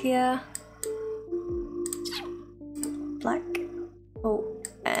eyes here. Black. Oh,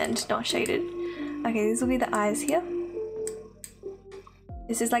 and not shaded. Okay, these will be the eyes here.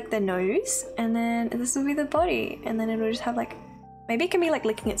 This is like the nose, and then this will be the body, and then it'll just have like... Maybe it can be like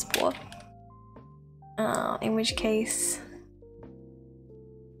licking its paw. In which case...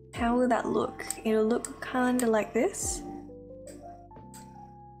 How will that look? It'll look kind of like this.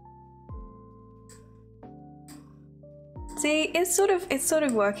 See, it's sort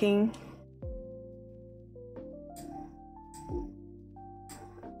of working.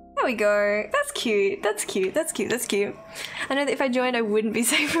 There we go. That's cute. That's cute. That's cute. That's cute. I know that if I joined, I wouldn't be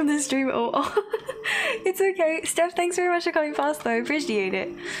safe from the stream at all. It's okay. Steph, thanks very much for coming past though. Appreciate it.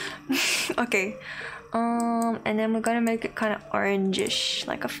 Okay. And then we're gonna make it kind of orangish,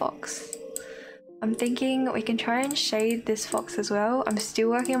 like a fox. I'm thinking we can try and shade this fox as well. I'm still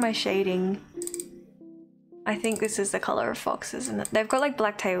working on my shading. I think this is the color of foxes, and they've got like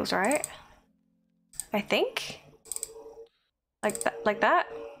black tails, right? I think. Like that, like that.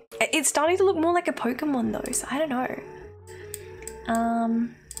 It's starting to look more like a Pokemon though, so I don't know.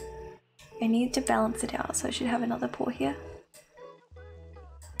 I need to balance it out, so I should have another paw here.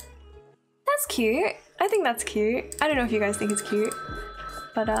 That's cute. I think that's cute. I don't know if you guys think it's cute,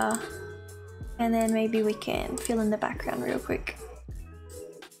 but and then maybe we can fill in the background real quick.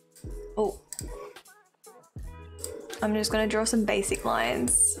 Oh. I'm just gonna draw some basic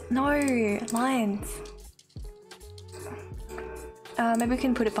lines. No, lines. Maybe we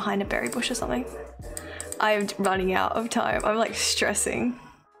can put it behind a berry bush or something. I'm running out of time. I'm like stressing.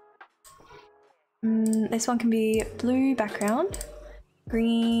 This one can be blue background,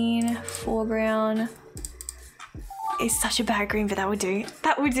 green foreground. It's such a bad green, but that would do.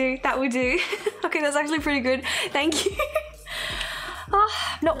 That would do. That would do. Okay, that's actually pretty good. Thank you. Oh,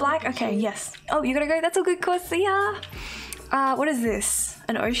 not black. Okay, yes. Oh, you gotta go. That's a good course. See ya. What is this?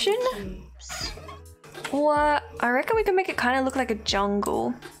 An ocean? Or I reckon we can make it kind of look like a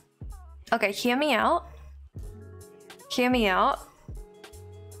jungle. Okay, hear me out. Hear me out.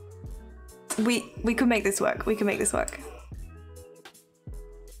 We could make this work. We can make this work.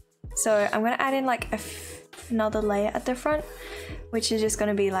 So I'm gonna add in like another layer at the front, which is just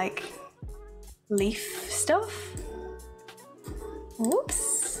gonna be like leaf stuff.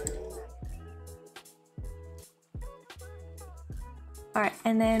 Whoops. Alright,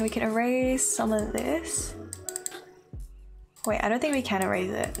 and then we can erase some of this. Wait, I don't think we can erase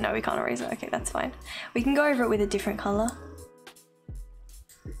it. No, we can't erase it. Okay, that's fine. We can go over it with a different color.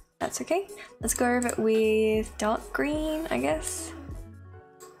 That's okay. Let's go over it with dark green, I guess.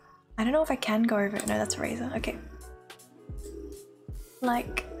 I don't know if I can go over it. No, that's eraser. Okay.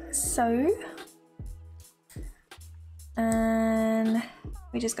 Like so. And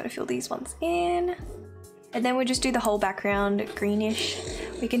we just gotta fill these ones in. And then we'll just do the whole background greenish.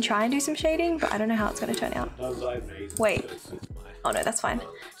 We can try and do some shading, but I don't know how it's gonna turn out. Wait. Oh no, that's fine.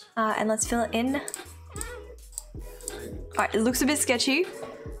 And let's fill it in. Alright, it looks a bit sketchy,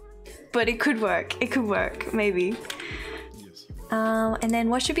 but it could work. It could work, maybe. And then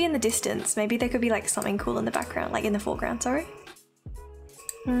what should be in the distance? Maybe there could be like something cool in the background, like in the foreground, sorry.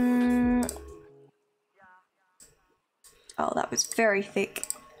 Oh, that was very thick.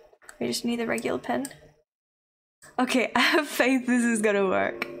 We just need a regular pen. Okay, I have faith this is gonna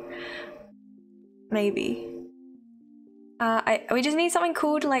work. Maybe. We just need something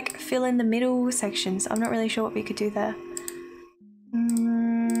cool to like fill in the middle sections. I'm not really sure what we could do there.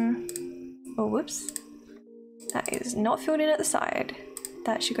 Oh, whoops. That is not filled in at the side.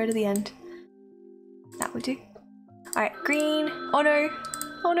 That should go to the end. That would do. Alright, green. Oh no.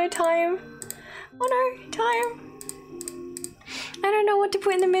 Oh no, time. Oh no, time. I don't know what to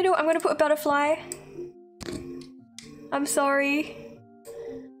put in the middle. I'm gonna put a butterfly. I'm sorry.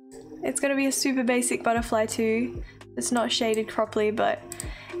 It's gonna be a super basic butterfly too. It's not shaded properly, but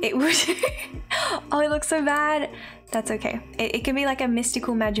it would. Oh, it looks so bad. That's okay. It can be like a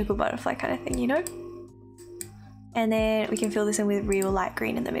mystical, magical butterfly kind of thing, you know? And then we can fill this in with real light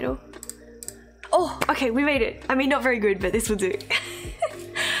green in the middle. Oh, okay, we made it. I mean, not very good, but this will do.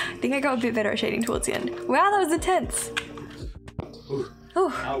 I think I got a bit better at shading towards the end. Wow, that was intense. Ooh.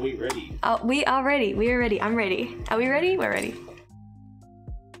 Are we ready? We are ready. We are ready. I'm ready. Are we ready? We're ready.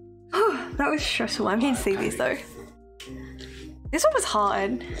 That was stressful. I'm keen to see these though. This one was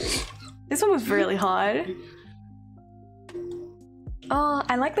hard. This one was really hard. Oh,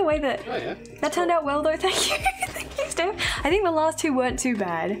 I like the way that that turned out well though. Thank you. Thank you, Steph. I think the last two weren't too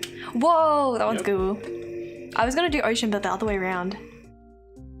bad. Whoa, that one's cool. I was gonna do ocean, but the other way around.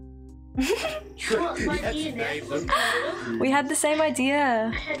 We had the same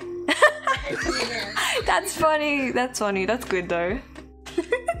idea. That's funny. That's funny. That's good though.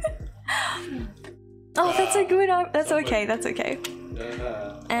 Oh, that's a good. That's okay. That's okay.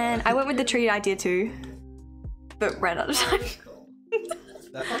 And I went with the tree idea too, but ran out of time.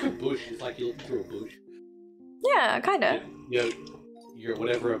 That's like a bush. It's like you're looking through a bush. Yeah, kind of. You're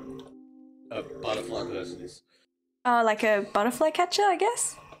whatever a butterfly person is. Like a butterfly catcher, I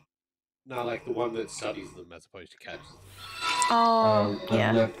guess. No, like the one that studies them as opposed to catches them. Oh,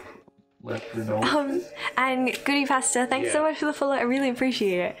 yeah. Left result. And Goody Pasta, thanks so much for the follow. I really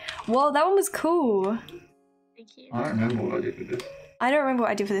appreciate it. Whoa, that one was cool. Thank you. I don't remember what I did for this. I don't remember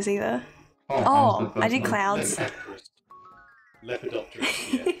what I did for this either. Oh, I did clouds.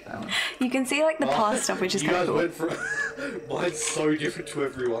 Lepidopterist, yeah. You can see like the past stuff, which is kind of cool. You guys went for mine's so different to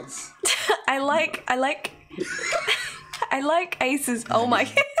everyone's. I like aces. Oh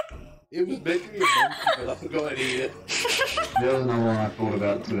my. It was meant to be a monkey, but I forgot to eat it. There was another one I thought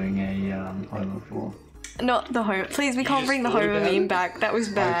about doing a Homer for. Not the Homer. Please, we can't bring the Homer meme back. That was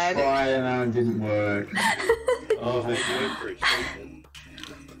bad. I tried and it didn't work. Oh, they went for it.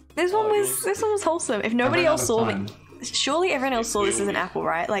 This one was wholesome. If nobody else saw me. surely everyone else saw this as an apple,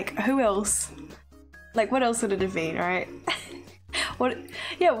 right? Like, who else? Like, what else would it have been, right? What?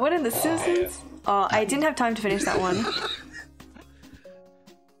 Yeah, what in The Simpsons? Oh, I didn't have time to finish that one.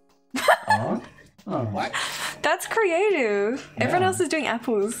 Oh. Oh. What? That's creative. Everyone Yeah. else is doing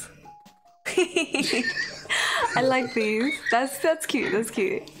apples. I like these. That's cute. That's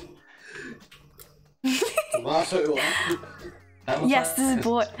cute. Tomato. That was Yes, like this is a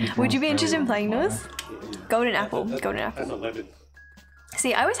bought. speaker Would you be on interested in very playing long those? Golden apple. Golden That's apple. 11.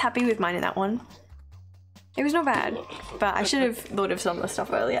 See, I was happy with mine in that one. It was not bad, but I should have thought of some of the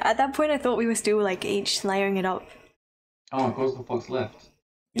stuff earlier. At that point, I thought we were still like each layering it up. Oh, of course the fox left.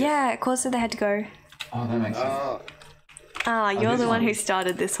 Yeah, of course, so they had to go. Oh, that makes sense. Ah. Ah, you're this the one one. who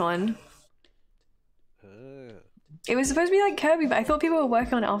started this one. It was supposed to be like Kirby, but I thought people were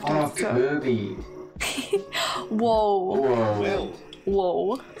working on it Oh, afterwards. So. Kirby. Whoa, Whoa. Well,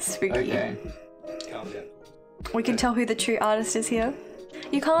 whoa, spooky. Okay. calm down. We can tell who the true artist is here.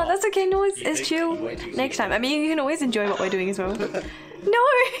 You can't. That's okay. No, it's chill. Next time. I mean, you can always enjoy what we're doing as well. No,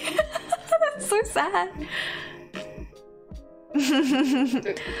 that's so sad.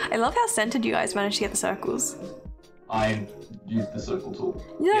 I love how centered you guys managed to get the circles. I used the circle tool.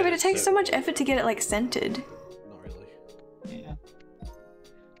 Yeah, Yeah, but it takes so- so much effort to get it like centered. Not really. Yeah.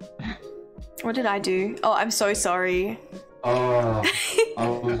 What did I do? Oh, I'm so sorry. Oh, I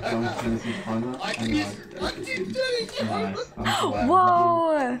was going to diploma. I and did Nice. I'm glad.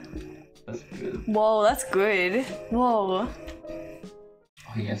 Whoa! That's good. Whoa, that's good. Whoa.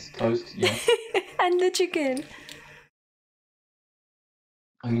 Oh yes, toast. Yes. And the chicken.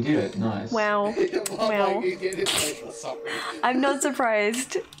 Oh, you did it. Nice. Wow. Wow. Like, you get it late or something. I'm not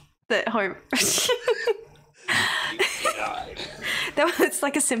surprised that home. You died. That was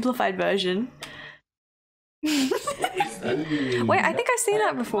like a simplified version. Wait, I think I've seen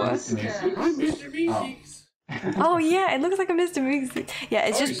that before. I'm Mr. Meeseeks. Oh yeah, it looks like a Mr. Mix. Yeah,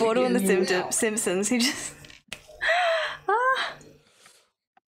 it's Oh, just you Bordeaux and the getting it now. Simpsons. He just. Ah.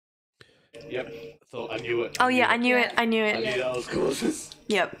 Yep. Thought I knew it. Oh yeah, I knew it. I knew I it. knew that was closest.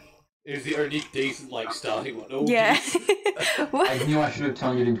 Yep. It was the only decent like starting one. Oh, Yeah. I What? knew I should have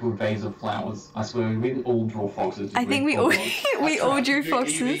turned it into a vase of flowers. I swear, we didn't all draw foxes. I think we all we all drew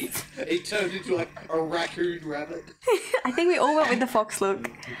foxes. It turned into like a raccoon rabbit. I think we all went with the fox look.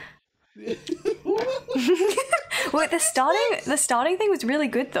 Wait, the starting thing was really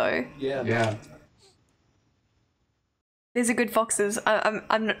good though. Yeah. Yeah. These are good foxes.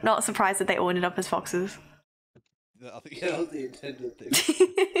 I'm not surprised that they all ended up as foxes. I think that was the intended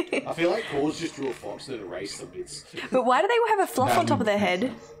thing. I feel like Cause just drew a fox and erased them. It's But why do they all have a fluff on top of their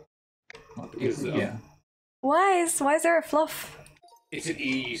head? Because, Yeah. Why is there a fluff? it's an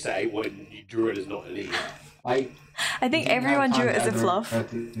E you say when you drew it as not an E. I I think didn't have everyone time drew it to as a ever- fluff.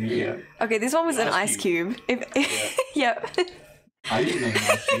 Yeah. Okay, this one was an Ice ice cube. If yep. I didn't make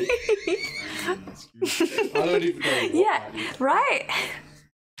that shit. I don't even know what Yeah, that is. right.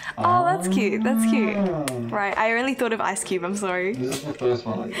 Oh, that's cute. That's cute. Ah. Right, I only thought of ice cube. I'm sorry. This is the first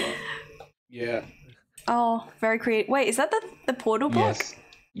one I got. Yeah. Oh, very creative. Wait, is that the portal block? Yes.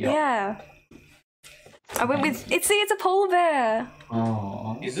 Yep. Yeah. I went with it's a polar bear.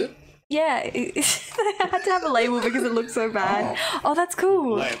 Oh. Is it? Yeah, I had to have a label because it looked so bad. Oh, that's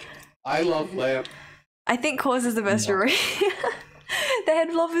cool. Lamp. I love lamp. I think Cause is the best story. The head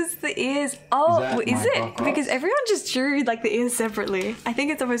fluff is the ears. Oh, Is that is it? Minecraft? Because everyone just drew like the ears separately. I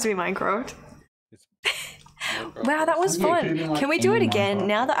think it's supposed to be Minecraft. Wow, that was Yeah, it could've fun. been, like, Can we do it any again? Minecraft.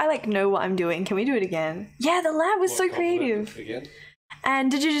 Now that I like know what I'm doing, can we do it again? Yeah, the lab was so What compliment creative. Again.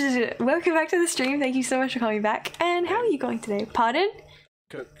 And welcome back to the stream. Thank you so much for coming back. And how are you going today? Pardon?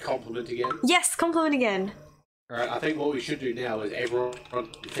 Compliment again. Yes, compliment again. Alright, I think what we should do now is everyone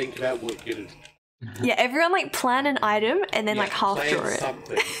think about what you're gonna Yeah, everyone like plan an item and then like half plan draw it.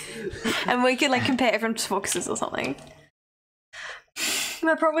 something. And we could like compare everyone's foxes or something.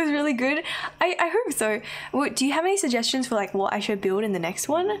 My prompt was really good. I hope so. Do you have any suggestions for like what I should build in the next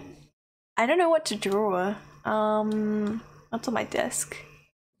one? I don't know what to draw. What's on my desk?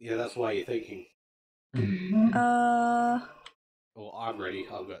 Yeah, that's why you're thinking. Well, I'm ready.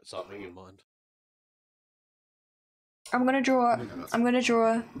 I've got something in mind. I'm gonna draw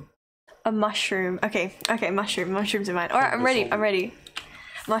a mushroom. Okay, mushroom. Mushroom's in mind. Alright, I'm ready.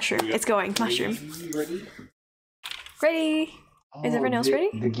 Mushroom. It's going. Mushroom. You ready? Ready. Is everyone else ready?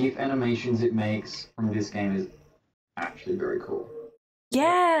 The GIF animations it makes from this game is actually very cool.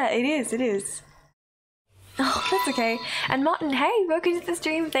 Yeah, it is. Oh, that's okay. And Martin, hey, welcome to the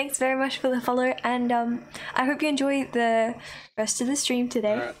stream. Thanks very much for the follow, and I hope you enjoy the rest of the stream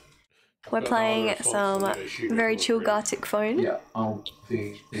today. Alright. We're playing some very chill Gartic Phone. Yeah, I'll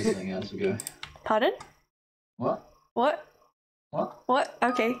figure this thing out as we go. Pardon? What? What? What? What?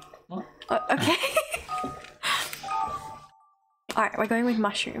 Okay. What? Okay. Alright, we're going with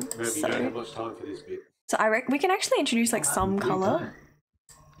mushroom. Remember, you don't have much time for this bit. So I reckon we can actually introduce like some We color. don't.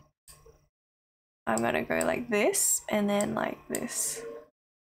 I'm gonna go like this, and then like this.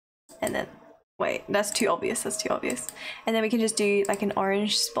 And then, wait, that's too obvious, that's too obvious. And then we can just do like an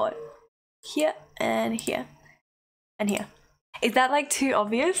orange spot here, and here, and here. Is that like too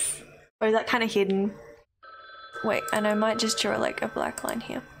obvious? Or is that kind of hidden? Wait, and I might just draw like a black line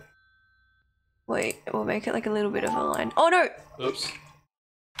here. Wait, we'll make it like a little bit of a line. Oh no! Oops.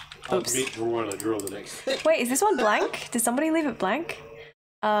 Oops. Mid-draw and I draw the next thing. Wait, is this one blank? Did somebody leave it blank?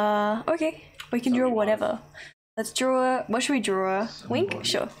 Okay. We can draw Somebody might whatever. Let's draw. What should we draw? Wink?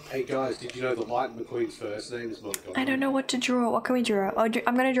 Sure. Hey guys, did you know that Lightning McQueen's first name is Montgomery? I don't know what to draw. What can we draw? Oh,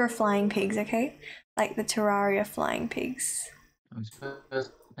 I'm gonna draw flying pigs, okay? Like the Terraria flying pigs. His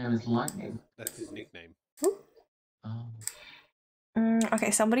first name is Lightning. That's his nickname. Oh.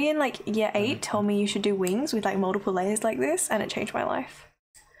 Okay, somebody in like year 8 told me you should do wings with like multiple layers like this, and it changed my life.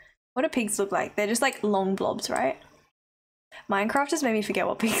 What do pigs look like? They're just like long blobs, right? Minecraft just made me forget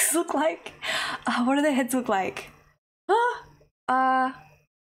what pigs look like. What do their heads look like?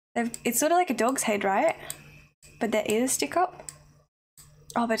 It's sort of like a dog's head, right? But their ears stick up.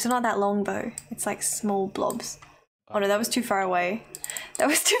 Oh, but it's not that long though. It's like small blobs. Oh no, that was too far away. That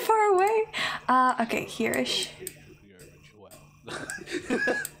was too far away. Okay, here-ish.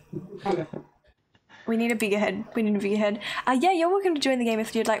 We need a bigger head. We need a bigger head. Yeah, you're welcome to join the game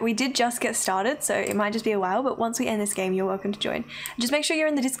if you'd like. We did just get started, so it might just be a while, but once we end this game, you're welcome to join. Just make sure you're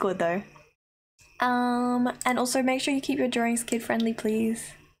in the Discord though. And also make sure you keep your drawings kid-friendly,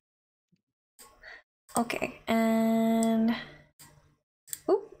 please. Okay, and...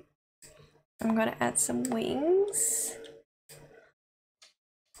 Oop. I'm gonna add some wings.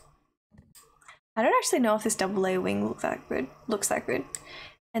 I don't actually know if this double layer wing looks that good.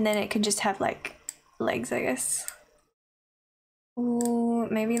 And then it can just have like legs, I guess. Ooh,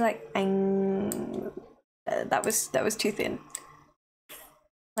 maybe like that was too thin.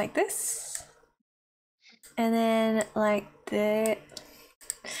 Like this. And then like that.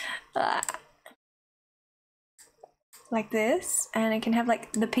 Like this, and it can have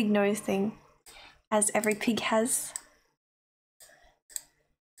like the pig nose thing, as every pig has.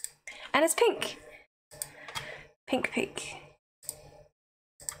 And it's pink. Pink pig.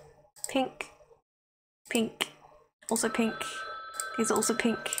 Pink. Pink. Also pink. Is also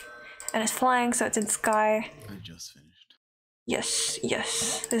pink. And it's flying, so it's in sky. I just finished. Yes,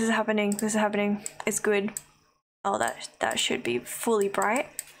 yes. This is happening. This is happening. It's good. Oh, that should be fully bright.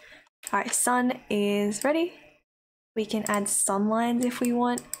 Alright, sun is ready. We can add sun lines if we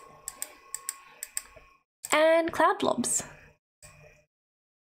want. And cloud blobs.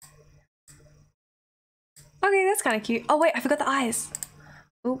 Okay, that's kind of cute. Oh wait, I forgot the eyes.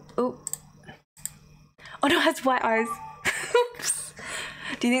 Oop, oop. Oh no, it has white eyes. Oops.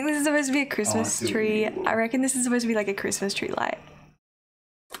 Do you think this is supposed to be a Christmas tree? I reckon this is supposed to be like a Christmas tree light.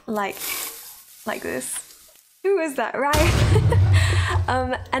 Like this. Who is that, right?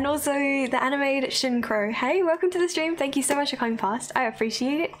 And also the animation crow. Hey, welcome to the stream. Thank you so much for coming past. I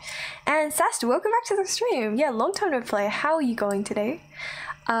appreciate it. And Sasta, welcome back to the stream. Yeah, long time no play. How are you going today?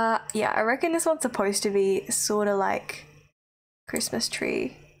 Yeah, I reckon this one's supposed to be sort of like Christmas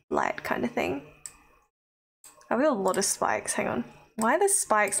tree light kind of thing. I have a lot of spikes. Hang on. Why are the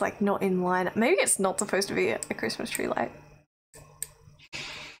spikes like not in line? Maybe it's not supposed to be a Christmas tree light.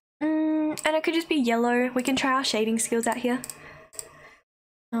 And it could just be yellow. We can try our shading skills out here.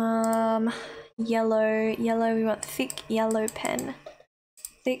 Yellow. We want thick yellow pen.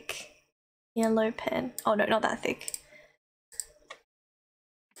 Thick yellow pen. Oh no, not that thick.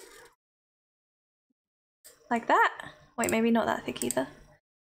 Like that? Wait, maybe not that thick either.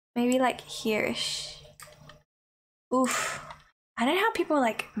 Maybe like here-ish. Oof. I don't know how people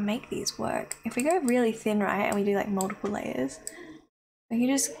like make these work. If we go really thin, right, and we do like multiple layers, we can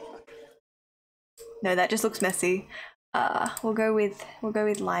just... No, that just looks messy. We'll go with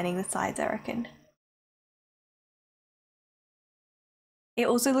lining the sides, I reckon. It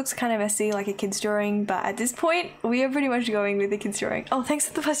also looks kind of messy, like a kid's drawing, but at this point, we are pretty much going with the kid's drawing. Oh, thanks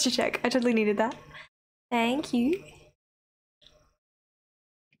for the posture check. I totally needed that. Thank you.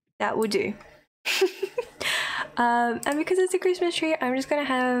 That will do. And because it's a Christmas tree, I'm just gonna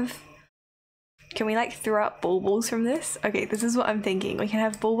have... Can we like throw up baubles from this? Okay, this is what I'm thinking. We can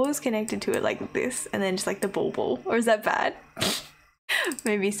have baubles connected to it like this, and then just like the bauble. Or is that bad?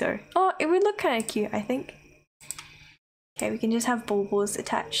 Maybe so. Oh, it would look kind of cute, I think. Okay, we can just have baubles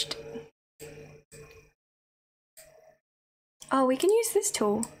attached. Oh, we can use this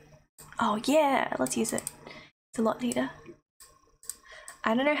tool. Oh yeah, let's use it. It's a lot neater.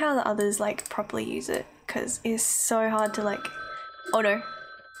 I don't know how the others like properly use it because it's so hard to like. Oh no.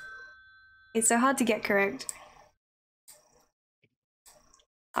 It's so hard to get correct.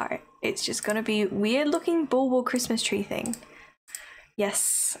 Alright, it's just gonna be weird looking bulbul Christmas tree thing.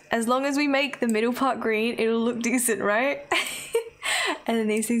 Yes, as long as we make the middle part green, it'll look decent, right? And then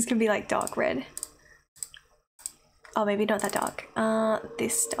these things can be like dark red. Oh, maybe not that dark.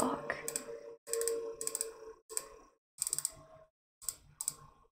 This dark.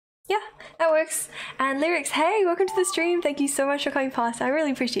 Yeah, that works. And Lyrics, hey, welcome to the stream. Thank you so much for coming past. I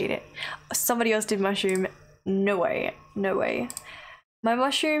really appreciate it. Somebody else did mushroom. No way. No way. My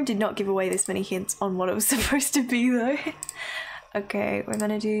mushroom did not give away this many hints on what it was supposed to be though. Okay, we're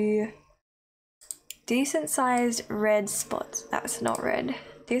gonna do decent sized red spots. That's not red.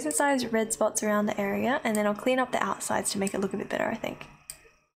 Decent sized red spots around the area, and then I'll clean up the outsides to make it look a bit better, I think.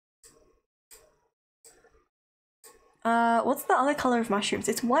 What's the other color of mushrooms?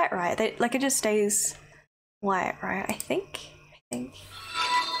 It's white, right? Like it just stays white, right? I think.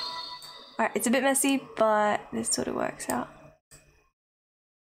 Alright, it's a bit messy, but this sort of works out.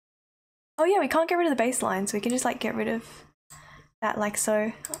 Oh yeah, we can't get rid of the baseline, so we can just like get rid of that like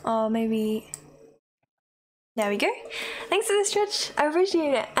so. Oh, maybe... There we go. Thanks for the stretch. I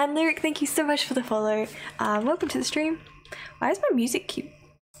appreciate it. And Lyric, thank you so much for the follow. Welcome to the stream. Why does my music keep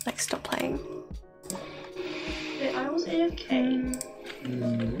like stop playing? Wait, I was AFK.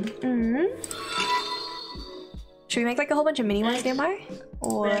 Should we make like a whole bunch of mini ones nearby?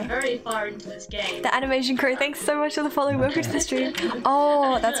 Or We're very far into this game. the animation crew, thanks so much for the follow. Welcome to the stream.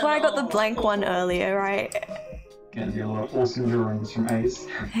 Oh, that's why I got the blank one earlier, right? Getting a lot of awesome drawings from Ace.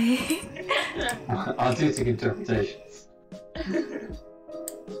 Artistic interpretations.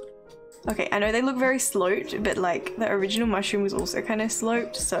 Okay, I know they look very sloped, but like the original mushroom was also kind of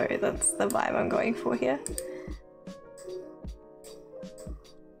sloped, so that's the vibe I'm going for here.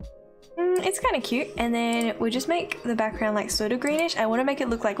 It's kind of cute, and then we'll just make the background like sort of greenish. I want to make it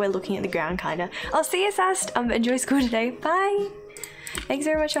look like we're looking at the ground, kind of. I'll see you, Sast. Enjoy school today. Bye. Thanks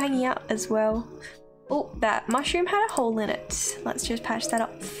very much for hanging out as well. Oh, that mushroom had a hole in it. Let's just patch that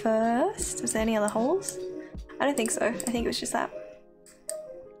up first. Was there any other holes? I don't think so. I think it was just that.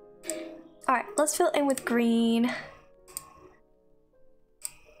 Alright, let's fill it in with green. Is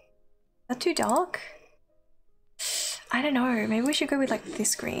that too dark? I don't know. Maybe we should go with like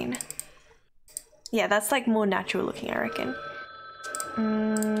this green. Yeah, that's like more natural looking, I reckon.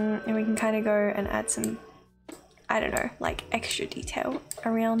 And we can kind of go and add some, I don't know, like extra detail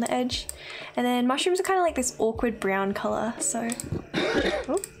around the edge. And then mushrooms are kind of like this awkward brown color, so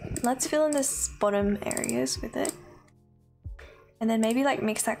let's fill in this bottom areas with it. And then maybe like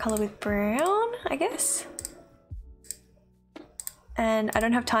mix that color with brown, I guess. And I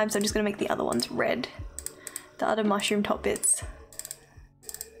don't have time, so I'm just gonna make the other ones red. The other mushroom top bits.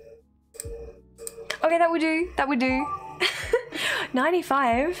 Okay, that would do. That would do.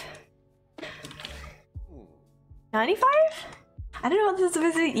 95. 95? I don't know what this is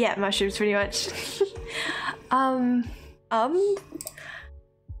supposed to be. Yeah, mushrooms pretty much.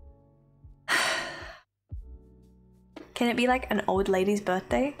 Can it be like an old lady's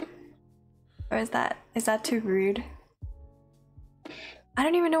birthday? Or is that too rude? I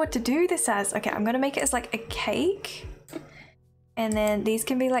don't even know what to do this as. Okay, I'm gonna make it as like a cake. And then these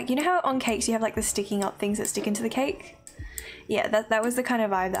can be like, you know how on cakes you have like the sticking up things that stick into the cake? Yeah, that was the kind of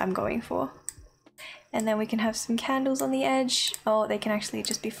vibe that I'm going for. And then we can have some candles on the edge. Oh, they can actually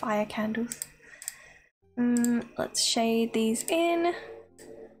just be fire candles. Let's shade these in.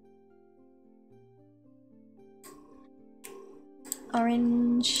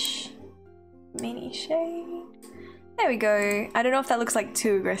 Orange mini shade. There we go. I don't know if that looks like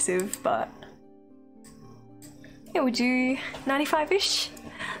too aggressive, but it would do 95-ish.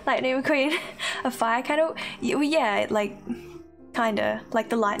 Lightning McQueen. A fire candle. Yeah, like kinda like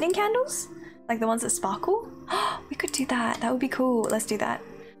the lightning candles, like the ones that sparkle. We could do that. That would be cool. Let's do that.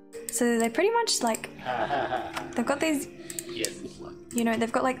 So they pretty much like they've got these. Yes. You know,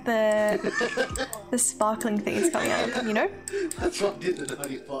 they've got like the sparkling things coming out. You know. That's what did the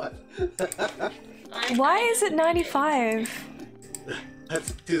 95. Why is it 95?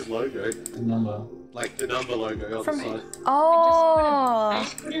 That's his logo. The number. Like the number logo on the side. Oh. I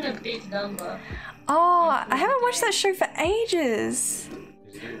just put in a big number. Oh, I haven't watched that show for ages.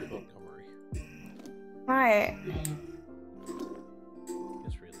 His name is Montgomery. Right.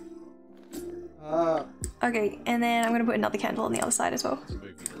 Yes, really. Okay, and then I'm gonna put another candle on the other side as well. It's a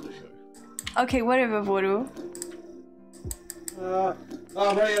movie, not a show. Okay, whatever, Voodoo. I'm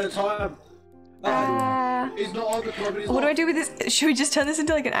running out of time. It's not on the top, it's What do not. I do with this? Should we just turn this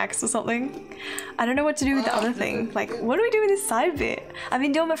into like an axe or something? I don't know what to do with the other thing. Like, what do we do with this side bit? I've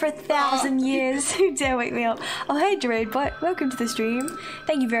been doing it for 1,000 years. Who dare wake me up? Oh, hey, Dreadbot. Welcome to the stream.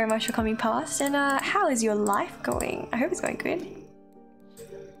 Thank you very much for coming past. And how is your life going? I hope it's going good.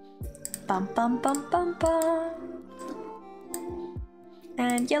 Bum bum bum bum bum.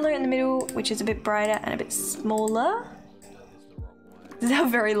 And yellow in the middle, which is a bit brighter and a bit smaller. This is our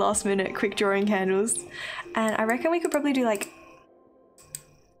very last minute quick drawing candles. And I reckon we could probably do like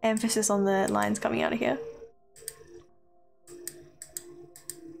emphasis on the lines coming out of here.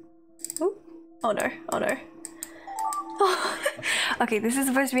 Ooh. Oh no, oh no. Okay, this is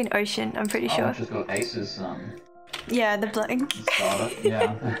supposed to be an ocean, I'm pretty sure. I've just got Ace's Yeah, the blank. starter.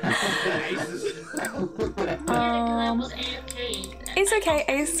 Yeah. I was AFK. It's okay,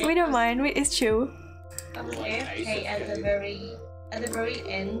 Ace, we don't mind, it's chill. I was AFK at the very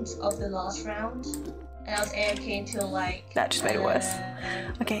end of the last round, and I was AFK until like. That just made it worse.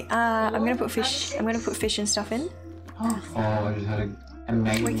 Okay, I'm gonna put fish. I'm gonna put fish and stuff in. Oh, I just had an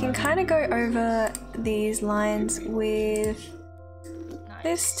amazing. We can kind of go over these lines with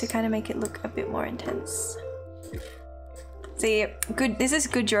this to kind of make it look a bit more intense. See, good. This is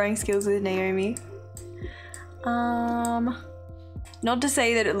good drawing skills with Naomi. Not to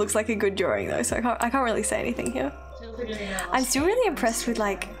say that it looks like a good drawing though, so I can't really say anything here. I'm still really impressed with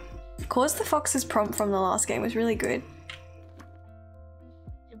like, Cause the Fox's prompt from the last game was really good.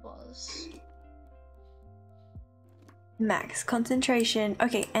 It was. Max concentration.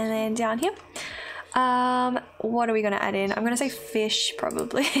 Okay, and then down here. What are we gonna add in? I'm gonna say fish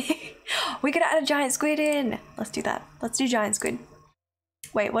probably. We could add a giant squid in. Let's do that. Let's do giant squid.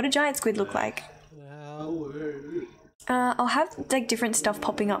 Wait, what do giant squid look like? I'll have like different stuff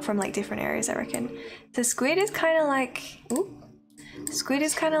popping up from like different areas, I reckon. The squid is kind of like, ooh, squid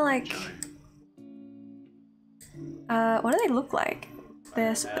is kind of like, what do they look like?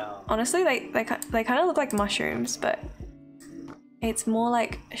 They're honestly they kind of look like mushrooms, but it's more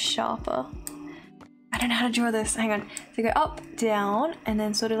like sharper. I don't know how to draw this. Hang on. So go up, down, and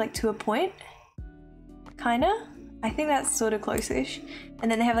then sort of like to a point. Kinda. I think that's sort of close-ish.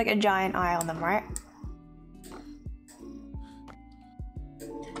 And then they have like a giant eye on them, right?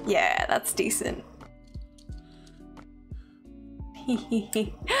 Yeah, that's decent.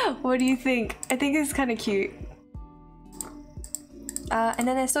 What do you think? I think it's kind of cute. And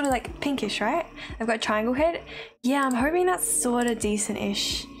then they're sort of like pinkish, right? I've got a triangle head. Yeah, I'm hoping that's sort of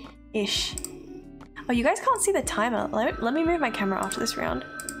decent-ish. Oh, you guys can't see the timer. Let me move my camera after this round.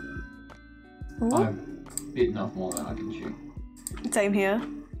 Ooh. I've bitten off more than I can chew. Same here.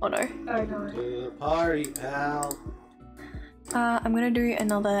 Oh no. Oh no. To the party, pal. I'm gonna do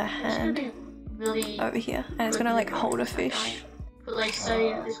another It's gonna hand be really. over here, and it's gonna like hold a fish. But like,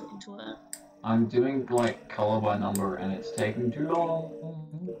 so this into it. I'm doing like color by number and it's taking too long.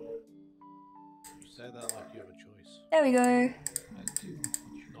 You say that like you have a choice. There we go. I do.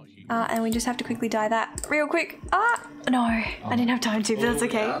 Not you. And we just have to quickly dye that real quick. No, I didn't have time to, but that's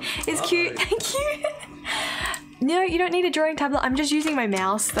okay. It's cute, thank you. No, you don't need a drawing tablet. I'm just using my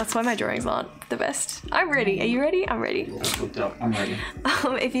mouse. That's why my drawings aren't the best. I'm ready. Are you ready? I'm ready. Looked up. I'm ready.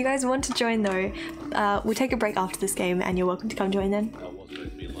 If you guys want to join though, we'll take a break after this game and you're welcome to come join then. That was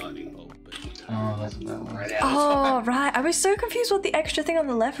meant to be a lightning bolt, but Oh, that's what that one. right out. Oh, right. I was so confused what the extra thing on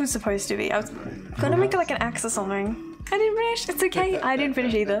the left was supposed to be. I was gonna make it like an axe or something. I didn't finish. It's okay. I didn't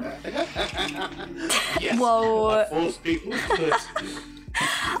finish either. Yes. Whoa. I forced people to.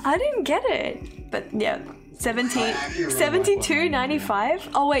 I didn't get it. But yeah,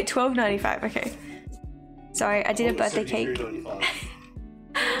 72.95. Oh wait, 12.95. Okay. Sorry, I did a birthday cake.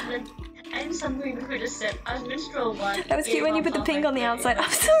 And something we could have said. I was meant to draw one. That was cute when you put the pink on the outside.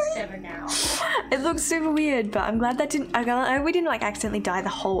 I'm sorry. 7 now. It looks super weird, but I'm glad that didn't. We didn't like accidentally dye the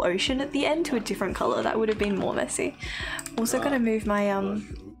whole ocean at the end to a different color. That would have been more messy. Also gonna move my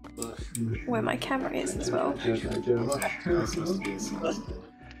where my camera is as well.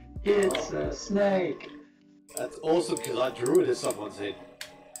 It's a snake. That's awesome because I drew it as someone's head.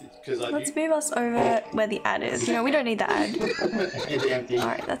 Because I Let's move us over where the ad is. You know, we don't need the ad. It's empty.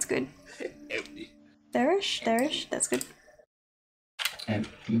 Alright, that's good. empty. There-ish, that's good.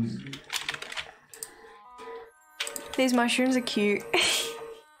 Empty. These mushrooms are cute.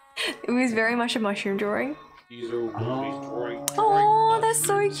 It was very much a mushroom drawing. These are all going to be drawing. Oh, that's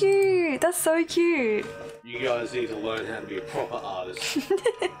so cute. That's so cute. You guys need to learn how to be a proper artist.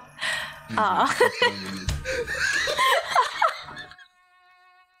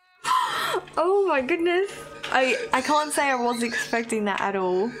 Oh my goodness. I can't say I was expecting that at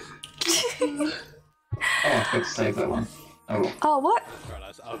all. Oh, I forgot to save that one. Oh, well. Oh, what? Right,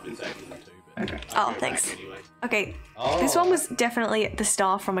 I've been saving them too. But Okay. Oh, Go thanks. back anyway. Okay, Oh. this one was definitely the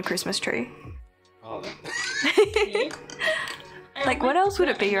star from a Christmas tree. Oh, Like, what else would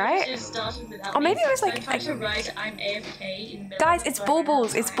it be, right? Or maybe it was like- I tried to write I'm AFK in the Guys, it's middle of the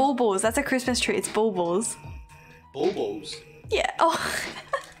bulbils. It's time. bulbils. That's a Christmas tree. It's bulbils. Bulbos. Yeah. Oh,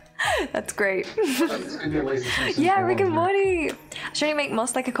 that's great. That's gonna be a Lisa Simpson Yeah, Rick and form. Morty. Should we make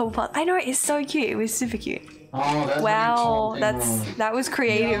Moss like a couple parts? I know, it's so cute. It was super cute. Oh, that's Wow, what that was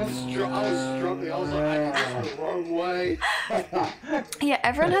creative. I was struggling. I was like, I did this the wrong way. Yeah,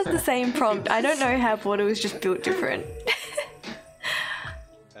 everyone has the same prompt. I don't know how Border was just built different.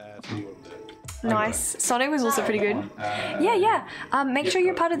 So you want to- Nice. Sonic was also pretty good. Yeah. Make sure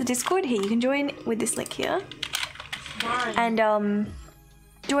you're part of the Discord here. You can join with this link here. And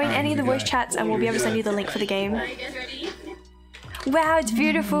join any of the voice chats and we'll be able to send you the link for the game. Alright, get ready. Wow, it's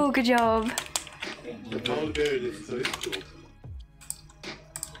beautiful. Good job. The polar bear is so cool.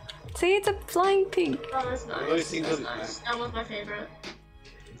 See, it's a flying pig. Oh, that's nice. those things That's are- nice. That was my favorite.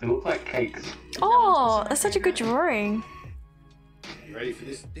 They look like cakes. Oh, that's such a good drawing. You ready for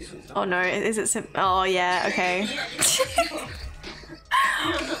this? This one's Oh no, is it sim- Oh yeah, okay.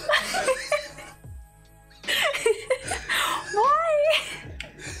 Why?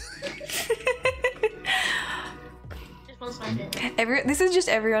 This one's my favorite. This is just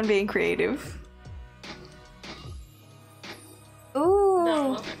everyone being creative. That Ooh,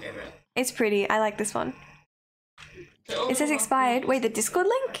 was my favorite. it's pretty. I like this one. It says expired. Wait, the Discord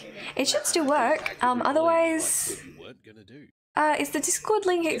link? It should still work. Otherwise, You weren't gonna do. is the Discord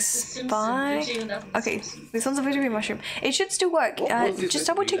link expired? Okay, this one's supposed to be a mushroom. It should still work. Just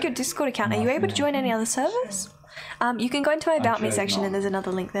double check your Discord account. Are you able to join any other servers? You can go into my About Me chose section not. and there's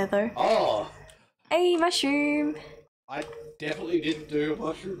another link there though. Oh, Hey, mushroom! I definitely didn't do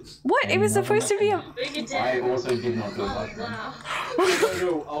mushrooms. What? It was supposed to be a. I also did not do mushroom. Wow.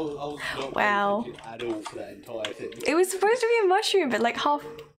 No, I was not Wow. paying attention at all for that entire thing. It was supposed to be a mushroom, but like half.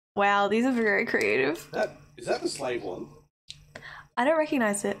 Wow, these are very creative. Is that the slave one? I don't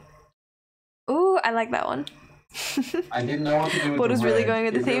recognize it. Ooh, I like that one. I didn't know what to do with Border's the really red. going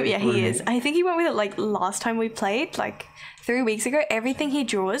with the It theme. really Yeah, he threw is. me. I think he went with it like last time we played, like 3 weeks ago. Everything he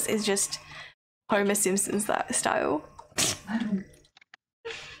draws is just Homer Simpson style.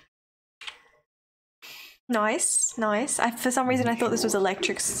 Nice, nice. For some reason, I thought this was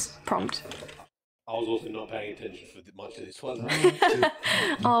Electric's prompt. I was also not paying attention for much of this one.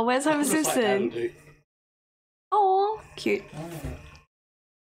 Oh, where's Homer I was like, that'll Simpson? do. Oh, cute.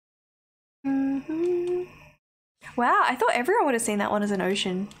 Wow, I thought everyone would have seen that one as an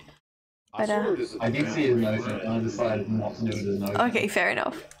ocean. I But, saw it as a I did see it in Ocean, and I decided not to do it as an Ocean. Okay, fair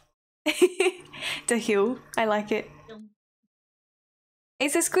enough. It's a hill. I like it.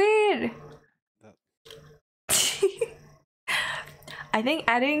 It's a squid! I think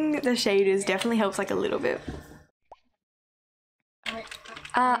adding the shaders definitely helps like a little bit.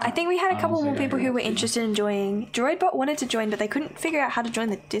 I think we had a couple more people who were interested in joining. Droidbot wanted to join, but they couldn't figure out how to join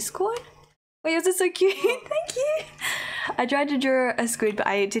the Discord. Wait, was it so cute? Thank you! I tried to draw a squid, but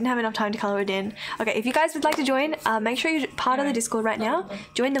I didn't have enough time to color it in. Okay, if you guys would like to join, make sure you're part of the Discord right now.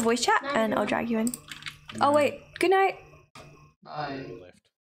 Join the voice chat, and I'll drag you in. Oh wait, good night! Bye.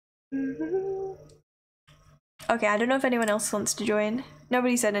 Okay, I don't know if anyone else wants to join.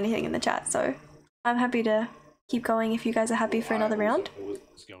 Nobody said anything in the chat, so I'm happy to keep going if you guys are happy for another round. It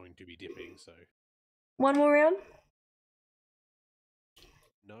was going to be dipping, so One more round?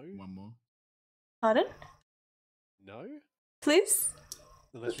 no, One more. Pardon? no, Please?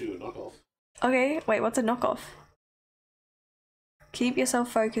 Unless we do a knockoff. Okay, wait, what's a knockoff? Keep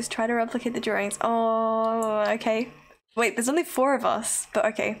yourself focused, try to replicate the drawings. Oh, okay. Wait, there's only 4 of us, but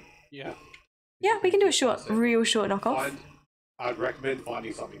okay. Yeah. Yeah, we can do a short, real short knockoff. I'd recommend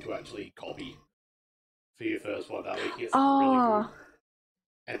finding something to actually copy for your first one. That way you get something really Oh,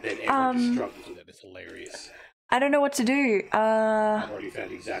 good. And then everyone just struggles with it. It's hilarious. I don't know what to do. I've already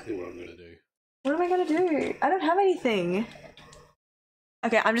found exactly what I'm going to do. What am I gonna do? I don't have anything.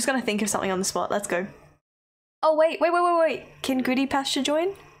 Okay, I'm just gonna think of something on the spot. Let's go. Oh, wait. Can Goody Pasture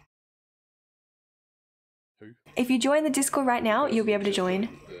join? Who? If you join the Discord right now, you'll be able to join.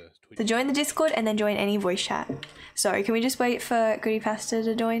 So join the Discord and then join any voice chat. Sorry, can we just wait for Goody Pasture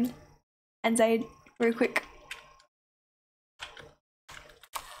to join? And Zaid, real quick.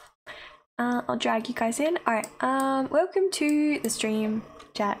 I'll drag you guys in. Alright, welcome to the stream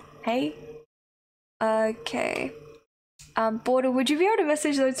chat. Hey. Okay. Border, would you be able to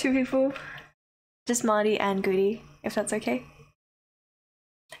message those 2 people? Just Marty and Goody, if that's okay.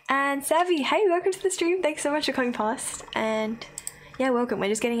 And Savvy, hey, welcome to the stream. Thanks so much for coming past. And yeah, welcome. We're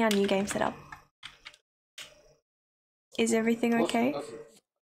just getting our new game set up. Is everything okay?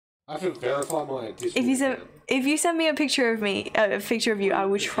 I have to verify my Discord. If you send me a picture of me, a picture of you, I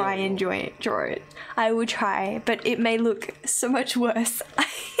will try and draw it. I will try, but it may look so much worse.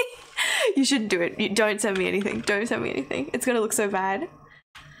 You shouldn't do it. Don't send me anything. Don't send me anything. It's gonna look so bad.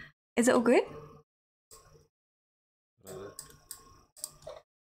 Is it all good?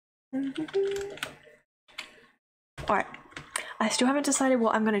 Alright. I still haven't decided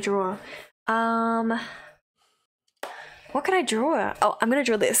what I'm gonna draw. What can I draw? Oh, I'm gonna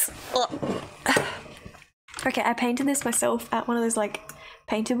draw this. Okay, I painted this myself at one of those like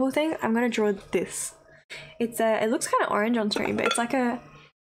paintable things. I'm gonna draw this. It looks kind of orange on screen, but it's like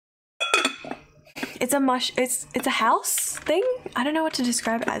it's a house thing. I don't know what to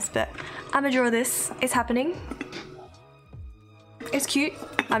describe it as, but I'm gonna draw this. It's happening. It's cute.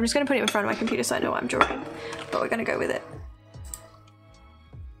 I'm just gonna put it in front of my computer so I know what I'm drawing, but we're gonna go with it.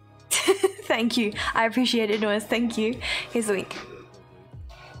 Thank you. I appreciate it, Noise. Thank you. Here's the wink.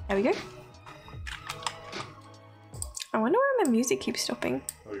 There we go. I wonder why my music keeps stopping.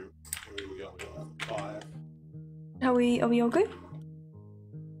 Are we all good?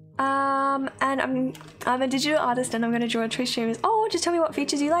 And I'm a digital artist and I'm gonna draw Twitch streamers. Oh, just tell me what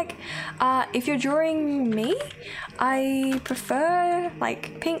features you like. If you're drawing me, I prefer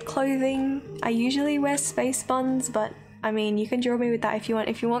like pink clothing. I usually wear space buns, but I mean, you can draw me with that if you want.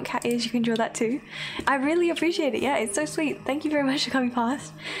 If you want cat ears, you can draw that too. I really appreciate it. Yeah, it's so sweet. Thank you very much for coming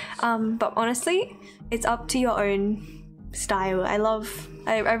past. But honestly, it's up to your own style. I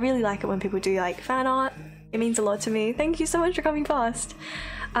really like it when people do like fan art. It means a lot to me. Thank you so much for coming past.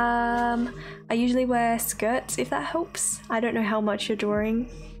 I usually wear skirts if that helps. I don't know how much you're drawing.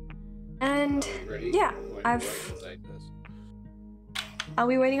 And yeah, Are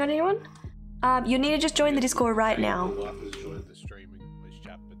we waiting on anyone? You need to just join the Discord right now.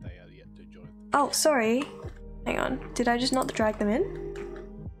 Oh, sorry. Hang on. Did I just not drag them in?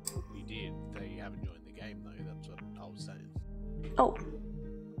 You did. They haven't joined the game though. That's what I was saying. Oh.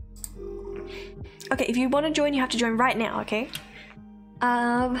 Okay, if you want to join, you have to join right now, okay?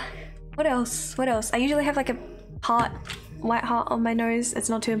 What else? What else? I usually have like a white heart on my nose. It's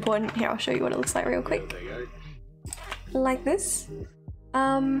not too important. Here, I'll show you what it looks like real quick. There you go. Like this.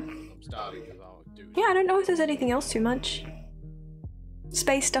 Starting because I'll do. Yeah, I don't know if there's anything else too much.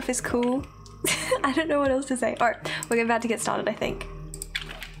 Space stuff is cool. I don't know what else to say. Alright, we're about to get started, I think.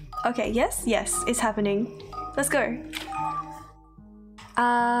 Okay, yes, it's happening. Let's go.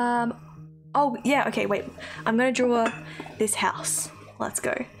 Oh, yeah, okay, wait. I'm gonna draw this house. Let's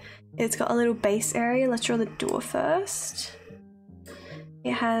go. It's got a little base area. Let's draw the door first.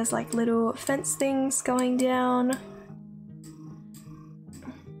 It has like little fence things going down.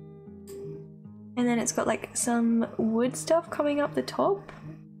 And then it's got like some wood stuff coming up the top.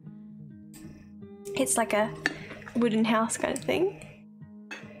 It's like a wooden house kind of thing.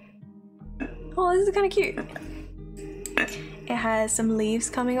 Oh, this is kind of cute. It has some leaves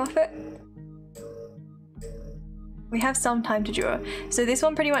coming off it. We have some time to draw. So this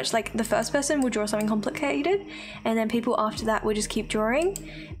one pretty much like the first person will draw something complicated and then people after that will just keep drawing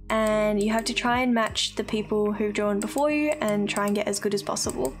and you have to try and match the people who've drawn before you and try and get as good as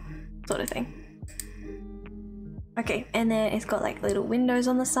possible, sort of thing. Okay, and then it's got like little windows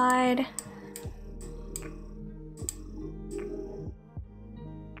on the side.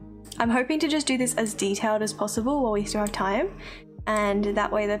 I'm hoping to just do this as detailed as possible while we still have time, and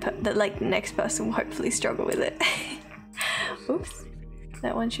that way the like next person will hopefully struggle with it. Oops,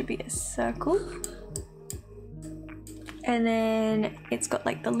 that one should be a circle. And then it's got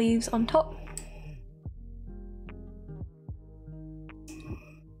like the leaves on top.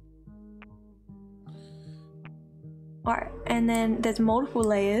 Alright, and then there's multiple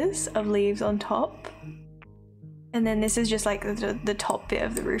layers of leaves on top. And then this is just like the top bit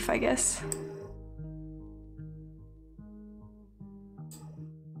of the roof, I guess.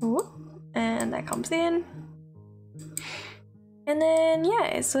 Ooh, and that comes in. And then, yeah,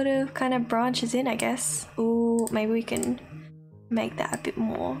 it sort of kind of branches in, I guess. Ooh, maybe we can make that a bit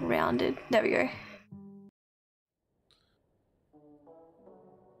more rounded. There we go.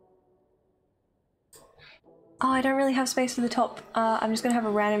 Oh, I don't really have space for the top. I'm just gonna have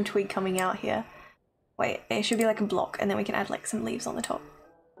a random twig coming out here. Wait, it should be like a block and then we can add like some leaves on the top.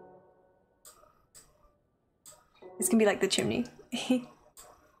 This can be like the chimney.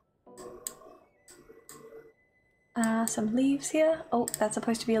 Some leaves here. Oh, that's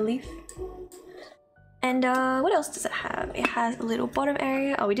supposed to be a leaf. And what else does it have? It has a little bottom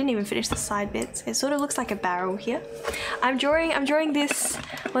area. Oh, we didn't even finish the side bits. It sort of looks like a barrel here. I'm drawing this,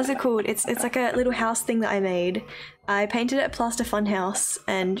 what's it called? It's like a little house thing that I made. I painted it at Plaster Funhouse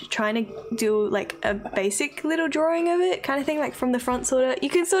and trying to do like a basic little drawing of it kind of thing, like from the front sort of. You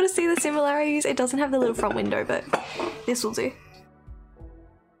can sort of see the similarities. It doesn't have the little front window, but this will do.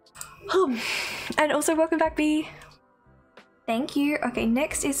 And also welcome back, B. Thank you. Okay,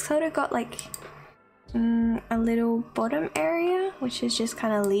 next it's sort of got like a little bottom area, which is just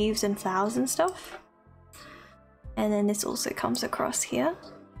kind of leaves and flowers and stuff. And then this also comes across here.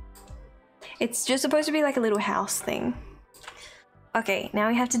 It's just supposed to be like a little house thing. Okay, now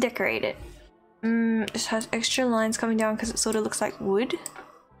we have to decorate it. It has extra lines coming down because it sort of looks like wood.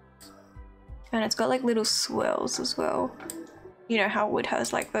 And it's got like little swirls as well. You know how wood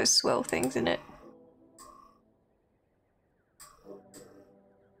has like those swirl things in it.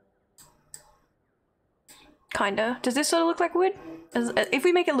 Kinda. Does this sort of look like wood? If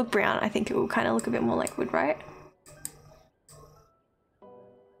we make it look brown, I think it will kind of look a bit more like wood, right?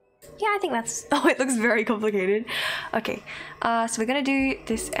 Yeah, I think that's... Oh, it looks very complicated. Okay, so we're gonna do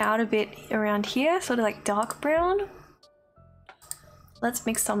this outer bit around here, sort of like dark brown. Let's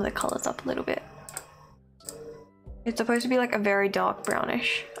mix some of the colors up a little bit. It's supposed to be like a very dark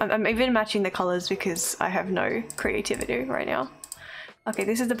brownish. I'm even matching the colors because I have no creativity right now. Okay,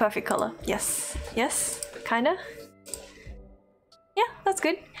 this is the perfect color. Yes, yes, kinda. Yeah, that's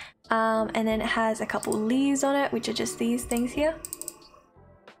good. And then it has a couple leaves on it, which are just these things here.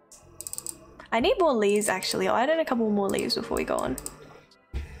 I need more leaves actually. I'll add in a couple more leaves before we go on.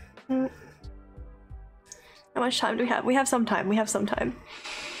 How much time do we have? We have some time, we have some time.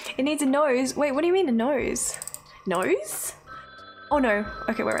 It needs a nose. Wait, what do you mean a nose? Nose? Oh no.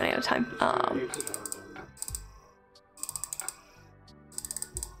 Okay, we're running out of time.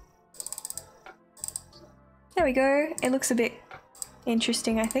 There we go. It looks a bit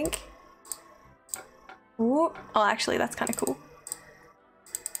interesting, I think. Ooh. Oh, actually, that's kind of cool.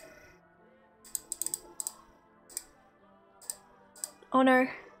 Oh no.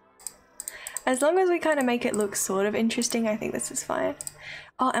 As long as we kind of make it look sort of interesting, I think this is fine.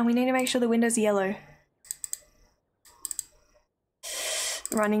 Oh, and we need to make sure the window's yellow.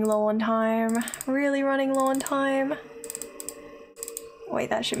 Running low on time. Really running low on time. Wait,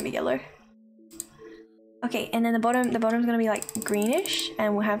 that shouldn't be yellow. Okay, and then the bottom's gonna be like greenish,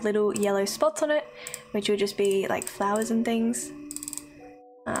 and we'll have little yellow spots on it, which will just be like flowers and things.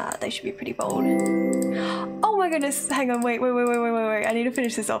 They should be pretty bold. Oh my goodness, hang on, wait. I need to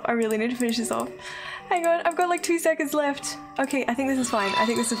finish this off. I really need to finish this off. Hang on, I've got like 2 seconds left. Okay, I think this is fine. I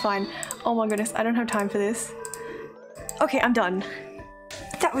think this is fine. Oh my goodness, I don't have time for this. Okay, I'm done.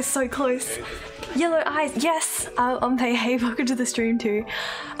 That was so close. Yellow eyes, yes! Pay, hey, welcome to the stream too.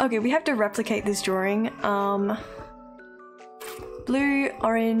 Okay, we have to replicate this drawing. Blue,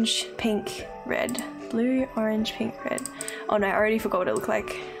 orange, pink, red. Blue, orange, pink, red. Oh no, I already forgot what it looked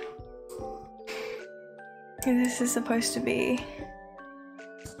like. This is supposed to be...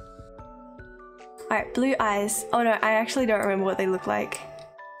 Alright, blue eyes. Oh no, I actually don't remember what they look like.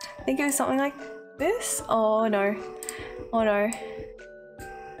 I think it was something like this? Oh no. Oh no.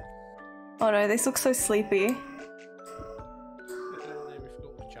 Oh no, this looks so sleepy.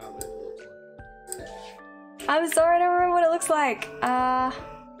 I'm sorry, I don't remember what it looks like.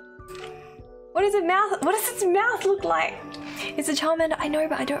 What is its mouth look like? It's a Charmander, I know,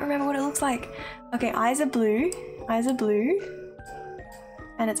 but I don't remember what it looks like. Okay, eyes are blue. Eyes are blue.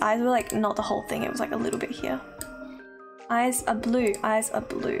 And its eyes were like, not the whole thing, it was like a little bit here. Eyes are blue, eyes are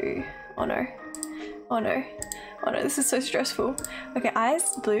blue. Oh no. Oh no. Oh no, this is so stressful. Okay,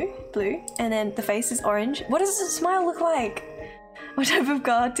 eyes, blue, blue, and then the face is orange. What does the smile look like? What type of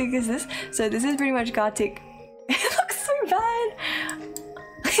Gartic is this? So this is pretty much Gartic. It looks so bad.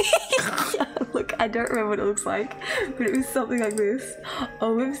 Yeah, look, I don't remember what it looks like, but it was something like this.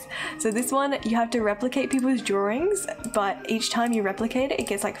 Oh, whoops. So this one, you have to replicate people's drawings, but each time you replicate it, it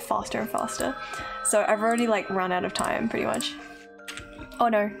gets like faster and faster. So I've already like run out of time, pretty much. Oh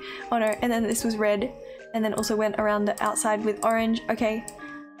no, oh no, and then this was red. And then also went around the outside with orange. Okay.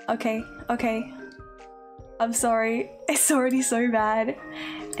 Okay. Okay. I'm sorry. It's already so bad.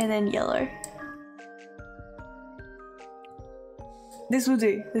 And then yellow. This will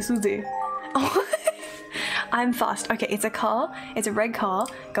do. This will do. Oh. I'm fast. Okay, it's a car. It's a red car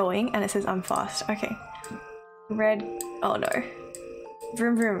going and it says I'm fast. Okay. Red. Oh no.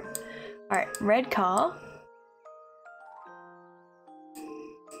 Vroom vroom. Alright, red car.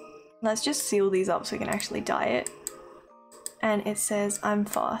 Let's just seal these up so we can actually dye it. And it says, I'm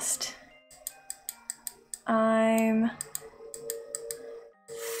fast. I'm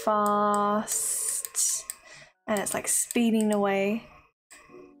fast. And it's like speeding away.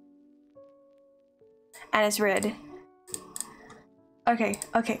 And it's red. Okay.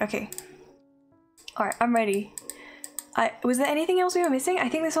 Alright, I'm ready. Was there anything else we were missing? I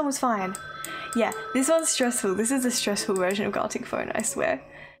think this one was fine. Yeah, this one's stressful. This is a stressful version of Gartic Phone, I swear.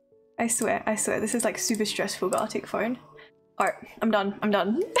 I swear. This is like super stressful Gartic Phone. Alright, I'm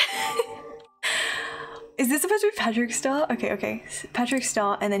done. Is this supposed to be Patrick Star? Okay. Patrick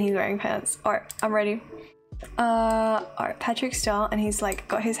Star, and then he's wearing pants. Alright, I'm ready. Alright, Patrick Star, and he's like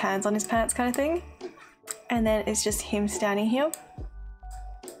got his hands on his pants kind of thing. And then it's just him standing here.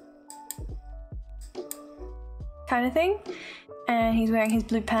 Kind of thing. And he's wearing his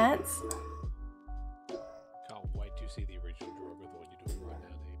blue pants. Can't wait to see the original drawing with what you're doing right now,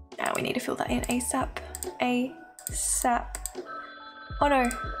 dude. Now we need to fill that in ASAP. ASAP. Oh no.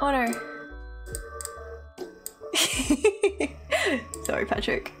 Sorry,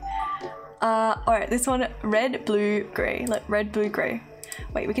 Patrick. Alright, this one, red, blue, grey. Like red, blue, grey.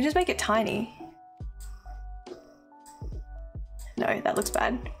 Wait, we can just make it tiny. No, that looks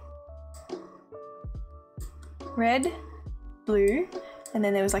bad. Red, blue, and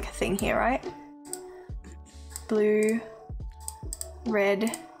then there was like a thing here, right? Blue,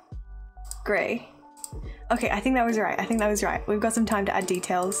 red, grey. Okay, I think that was right. We've got some time to add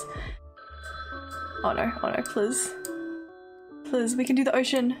details. Oh no, please. Please, we can do the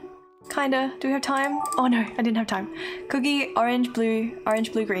ocean. Kinda. Do we have time? Oh no, I didn't have time. Cookie, orange, blue, green,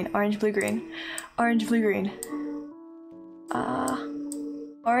 orange, blue, green. Orange, blue, green.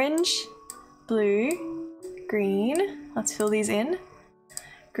 Let's fill these in.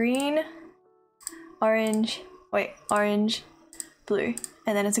 Green, orange, blue.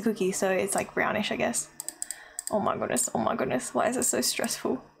 And then it's a cookie, so it's like brownish, I guess. Oh my goodness. Why is it so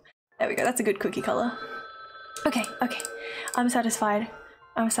stressful? There we go, that's a good cookie color. Okay. I'm satisfied.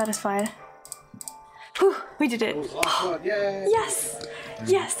 Whew, we did it.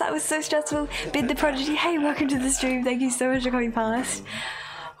 Yes, that was so stressful. Bid the Prodigy, hey, welcome to the stream. Thank you so much for coming past.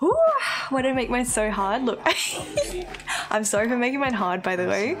 Whew, why did I make mine so hard? Look, I'm sorry for making mine hard, by the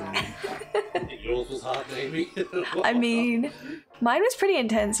way. Yours was hard, maybe. I mean, mine was pretty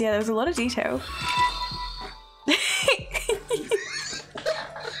intense. Yeah, there was a lot of detail.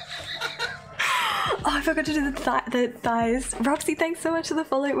 Oh, I forgot to do the thighs. Roxy, thanks so much for the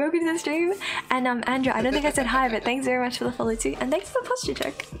follow. Welcome to the stream. And Andrew, I don't think I said hi, but thanks very much for the follow too. And thanks for the posture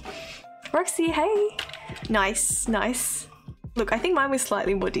check. Roxy, hey. Nice. Look, I think mine was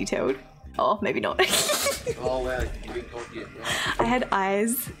slightly more detailed. Oh, maybe not. Oh, wow, you didn't copy it. I had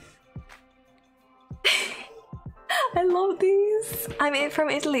eyes. I love these. I'm from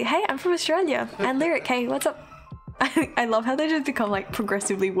Italy. Hey, I'm from Australia. And Lyric, hey, what's up? I love how they just become like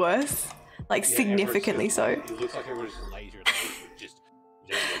progressively worse. Like significantly so. It looks like everyone's later.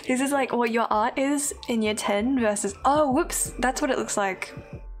 This is like what your art is in year 10 versus... Oh, whoops. That's what it looks like.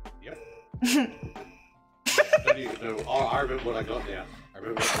 Yep. I don't even know. Oh, I remember what I got now. I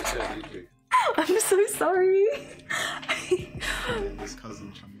remember what I turned into. I'm so sorry. This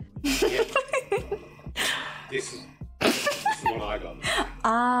cousin chummy. Yep. This is what I got.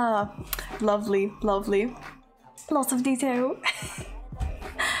 Ah, lovely. Lots of detail.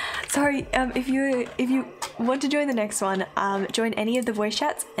 Sorry, if you want to join the next one, join any of the voice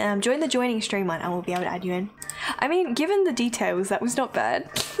chats, join the joining stream one and we'll be able to add you in. I mean, given the details, that was not bad.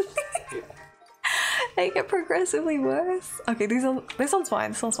 They get progressively worse. Okay, this one's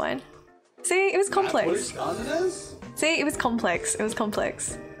fine, See, it was complex. That's what it started as? See, it was complex.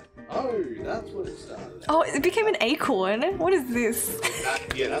 Oh, that's what it started as. Oh, it became an acorn. What is this?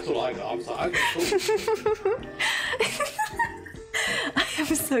 Yeah, that's what I got. I was like, cool. I am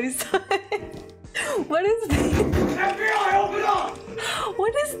so sorry. What is this? FBI, open up!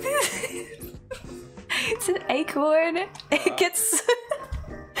 What is this? It's an acorn. It gets...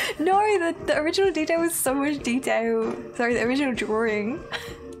 No, the original detail was so much detail. Sorry, the original drawing.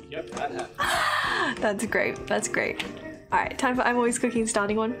 Yep, that happened. That's great. Alright, time for I'm Always Cooking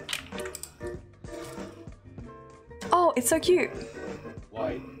starting one. Oh, it's so cute.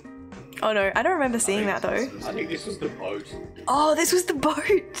 Wait. Oh no, I don't remember seeing that though. I think this was the boat. Oh, this was the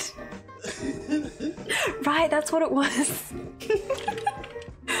boat! Right, that's what it was.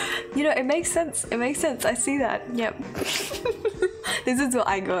 You know, it makes sense. I see that. Yep. This is what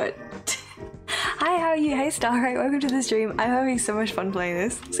I got. Hi, how are you? Hey, Starlight, welcome to the stream. I'm having so much fun playing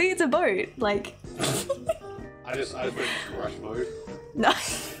this. See, it's a boat. Like... I just went into rush mode. No.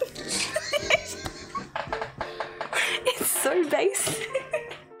 It's so basic.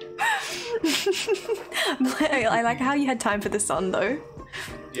 I like how you had time for the sun though.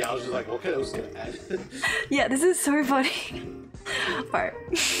 Yeah, I was just like, what can I was gonna add? Yeah, this is so funny. Alright.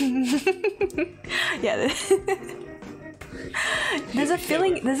 Yeah. There's a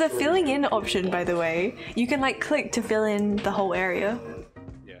filling in option, by the way. You can like click to fill in the whole area.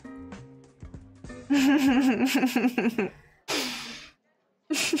 Yeah.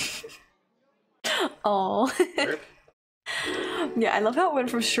 Oh. Yeah, I love how it went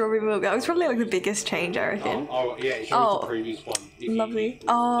from strawberry milk. That was probably like the biggest change, I reckon. Oh yeah, it shows the previous one. If Lovely. You,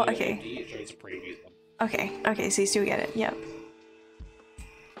 oh, yeah, okay. It shows the previous one. Okay, so you still get it, yep.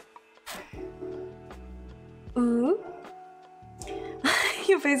 Ooh.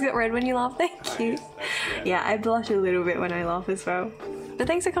 Your face got red when you laugh, thank you. Yeah, I blush a little bit when I laugh as well. But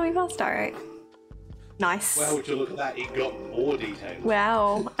thanks for coming past, alright. Nice. Well, would you look at that? It got more detailed.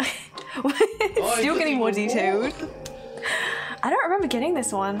 Wow. It's still getting more detailed. I don't remember getting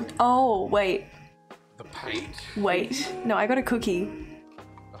this one. Oh, wait. The paint? Wait. No, I got a cookie.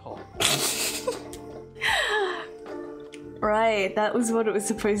 Oh. Right, that was what it was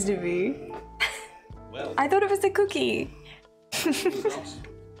supposed to be. Well. I thought it was a cookie.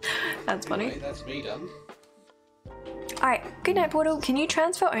 That's funny. Anyway, that's me done. Alright, good night, Portal. Can you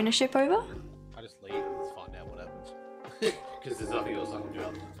transfer ownership over? I just leave and let's find out what happens. Because there's nothing else I can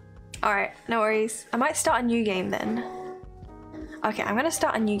do. Alright, no worries. I might start a new game then. Okay, I'm gonna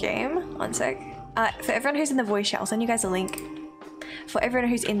start a new game. One sec. For everyone who's in the voice chat, I'll send you guys a link. For everyone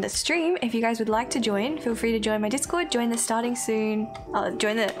who's in the stream, if you guys would like to join, feel free to join my Discord, join the starting soon,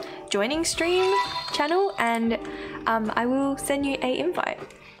 join the joining stream channel, and I will send you a invite.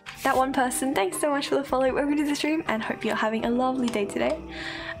 That one person, thanks so much for the follow. Welcome to the stream, and hope you're having a lovely day today.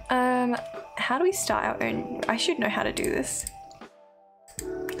 How do we start our own? I should know how to do this.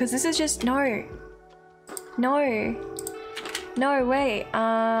 Because this is just, no, wait,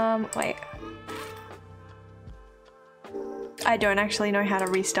 wait. I don't actually know how to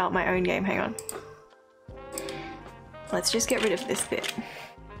restart my own game, hang on. Let's just get rid of this bit.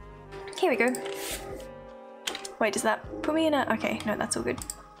 Here we go. Wait, does that put me in a, okay, no, that's all good.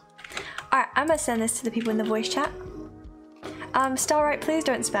 Alright, I'm gonna send this to the people in the voice chat. Starlight, please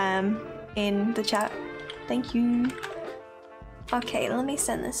don't spam in the chat. Thank you. Okay, let me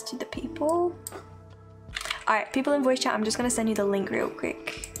send this to the people. Alright, people in voice chat, I'm just gonna send you the link real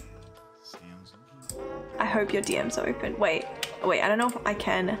quick. I hope your DMs are open. Wait, I don't know if I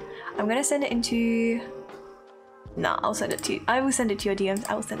can. I'm gonna send it into... Nah, I'll send it to you. I will send it to your DMs.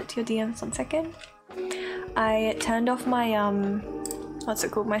 I will send it to your DMs. 1 second. I turned off my, what's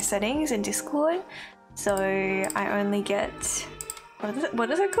it called? My settings in Discord. So I only get... What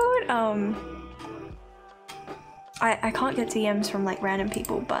is it called? I can't get DMs from like random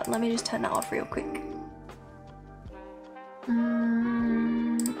people, but let me just turn that off real quick.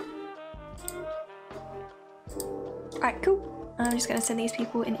 Alright, cool. I'm just gonna send these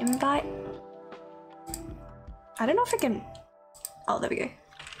people an invite. I don't know if I can... Oh, there we go.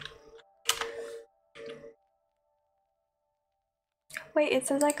 Wait, it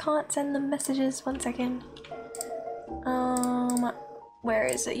says I can't send them messages. 1 second. Where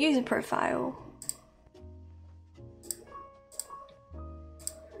is it? User profile.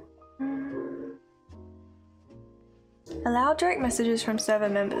 Allow direct messages from server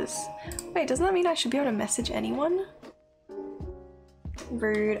members. Wait, doesn't that mean I should be able to message anyone?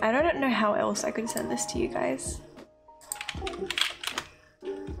 Rude. I don't know how else I could send this to you guys.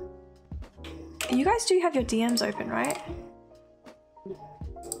 You guys do have your DMs open, right?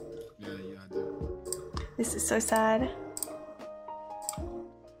 Yeah, I do. This is so sad.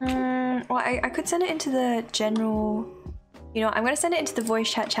 Well, I could send it into the general... You know, I'm gonna send it into the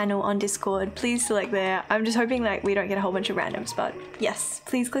voice chat channel on Discord. Please select there. I'm just hoping like we don't get a whole bunch of randoms, but yes,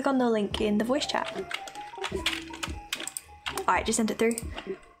 please click on the link in the voice chat. Alright, just sent it through.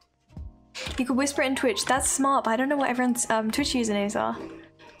 You could whisper in Twitch. That's smart, but I don't know what everyone's Twitch usernames are.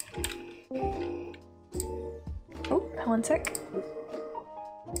 Oh, 1 sec.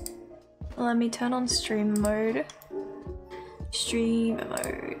 Let me turn on stream mode. Stream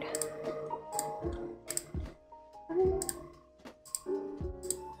mode.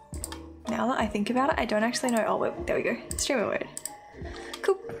 Now that I think about it, I don't actually know. Oh, wait, there we go. Streamer mode.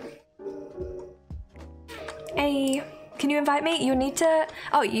 Cool. Hey, can you invite me? You'll need to...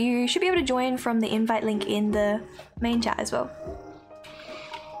 Oh, you should be able to join from the invite link in the main chat as well.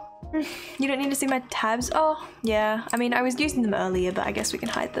 You don't need to see my tabs? Oh, yeah. I mean, I was using them earlier, but I guess we can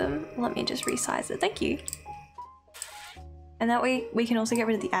hide them. Let me just resize it. Thank you. And that way we can also get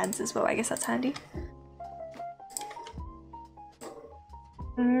rid of the ads as well. I guess that's handy.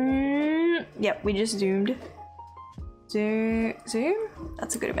 Yep, we just zoomed. Zoom?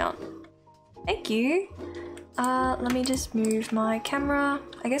 That's a good amount. Thank you. Let me just move my camera.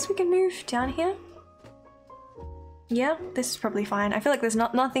 I guess we can move down here. Yeah, this is probably fine. I feel like there's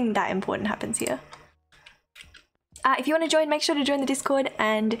nothing that important happens here. If you want to join, make sure to join the Discord,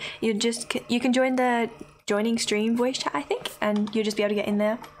 and you can join the joining stream voice chat, I think, and you'll just be able to get in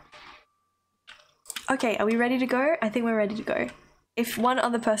there. Okay, are we ready to go? I think we're ready to go. If one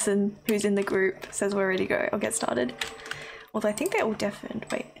other person who's in the group says we're ready to go, I'll get started. Although I think they're all deafened.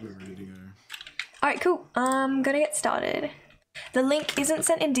 Wait. We're ready to go. Alright, cool. I'm gonna get started. The link isn't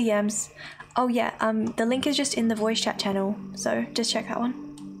sent in DMs. Oh yeah, the link is just in the voice chat channel, so just check that one.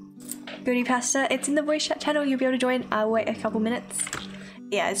 Goody Pasta, it's in the voice chat channel, you'll be able to join. I'll wait a couple minutes.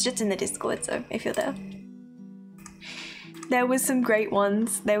 Yeah, it's just in the Discord, so if you're there. There was some great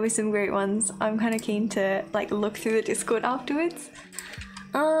ones. I'm kind of keen to like look through the Discord afterwards.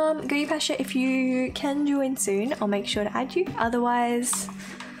 Goody Pasta, if you can join soon, I'll make sure to add you. Otherwise,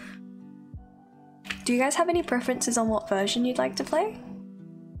 do you guys have any preferences on what version you'd like to play?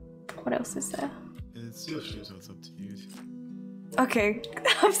 What else is there? It's your shit, so it's up to you. Okay,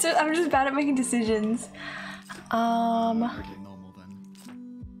 I'm just bad at making decisions. Okay, normal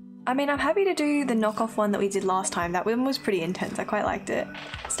then. I mean, I'm happy to do the knockoff one that we did last time. That one was pretty intense. I quite liked it.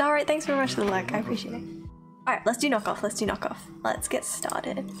 Starlight, thanks very much for the like. I appreciate it. Alright, let's do knockoff. Let's get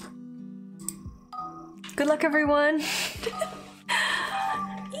started. Good luck, everyone.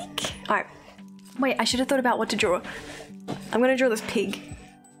 Eek. Alright. Wait, I should have thought about what to draw. I'm gonna draw this pig.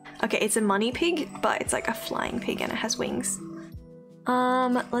 Okay, it's a money pig, but it's like a flying pig and it has wings.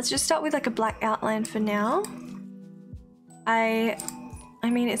 Let's just start with like a black outline for now. I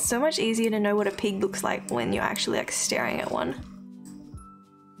mean, it's so much easier to know what a pig looks like when you're actually like staring at one.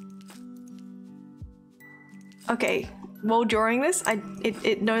 Okay, while drawing this,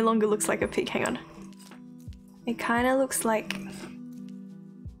 it no longer looks like a pig. Hang on. It kind of looks like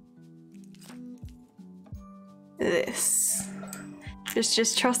this.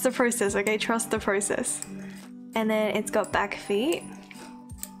 Just trust the process, okay? Trust the process. And then it's got back feet.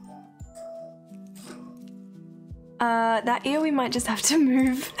 That ear we might just have to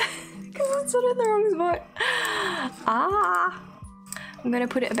move because it's sort of the wrong spot. I'm gonna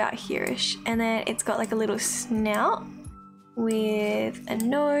put it about here-ish. And then it's got like a little snout with a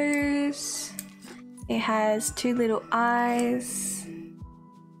nose. It has two little eyes.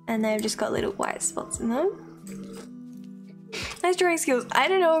 And they've just got little white spots in them. Nice drawing skills. I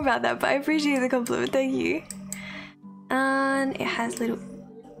don't know about that, but I appreciate the compliment. Thank you. And it has little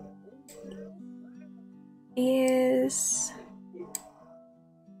ears.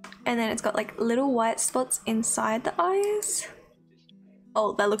 And then it's got like little white spots inside the eyes.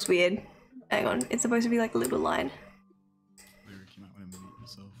 Oh, that looks weird. Hang on. It's supposed to be like a little line. Lyric, you might want to mute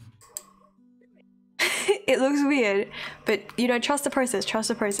yourself. It looks weird, but you know, trust the process. Trust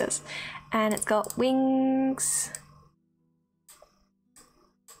the process. And it's got wings.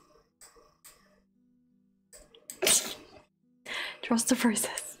 Trust the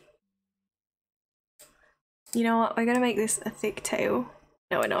process. You know what? We're gonna make this a thick tail.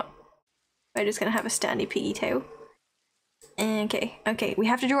 No, we're not. We're just gonna have a standy piggy tail. Okay, okay. We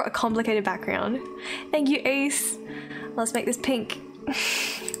have to draw a complicated background. Thank you, Ace. Let's make this pink.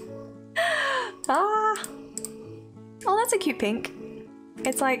 Ah! Oh, that's a cute pink.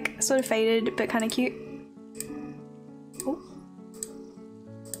 It's like sort of faded, but kind of cute. Ooh.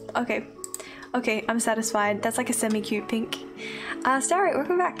 Okay. Okay, I'm satisfied. That's like a semi-cute pink. Starry,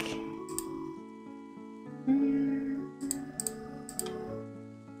 welcome back.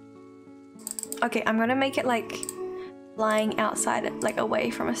 Okay, I'm gonna make it like lying outside, like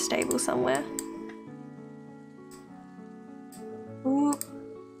away from a stable somewhere. Ooh.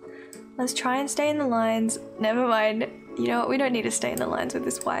 Let's try and stay in the lines. Never mind. You know what? We don't need to stay in the lines with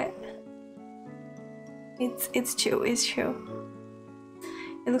this white. It's chill. It's chill.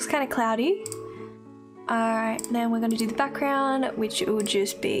 It looks kind of cloudy. Alright, then we're going to do the background, which will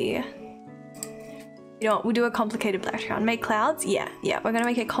just be... You know what? We'll do a complicated background. Make clouds? Yeah, we're going to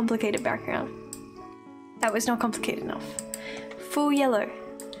make a complicated background. That was not complicated enough. Full yellow.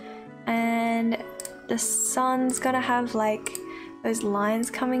 And the sun's going to have like those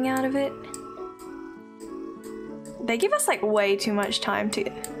lines coming out of it. They give us like way too much time to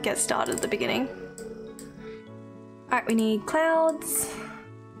get started at the beginning. Alright, we need clouds.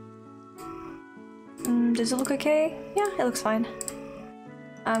 Does it look okay? Yeah, it looks fine.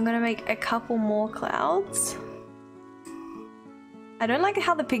 I'm gonna make a couple more clouds. I don't like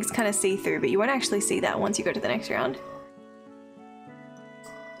how the pigs kind of see through, but you won't actually see that once you go to the next round.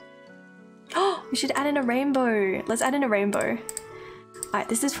 Oh, we should add in a rainbow. Let's add in a rainbow. Alright,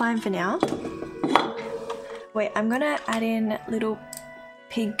 this is fine for now. Wait, I'm gonna add in little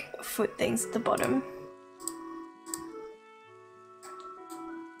pig foot things at the bottom.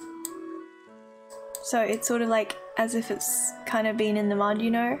 So it's sort of like as if it's kind of been in the mud, you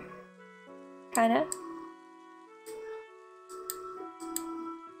know? Kinda.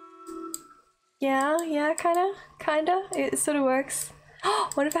 Yeah, kinda. It sort of works.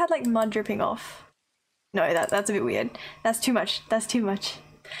 What if I had like mud dripping off? No, that's a bit weird. That's too much. That's too much.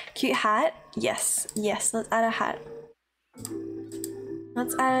 Cute hat? Yes, let's add a hat.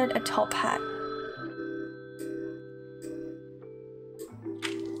 Let's add a top hat.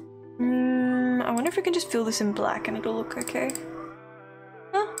 I wonder if we can just fill this in black and it'll look okay.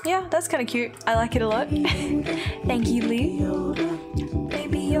 Oh, yeah, that's kind of cute. I like it a lot. Thank you, Lee.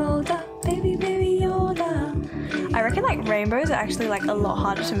 Baby Yoda, baby Yoda. I reckon like rainbows are actually like a lot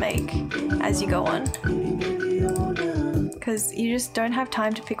harder to make as you go on. Because you just don't have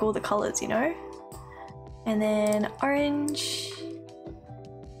time to pick all the colors, you know? And then orange.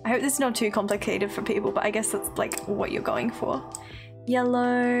 I hope this is not too complicated for people, but I guess that's like what you're going for.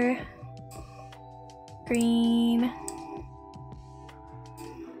 Yellow. Green.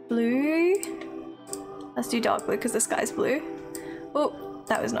 Blue. Let's do dark blue because the sky's blue. Oh,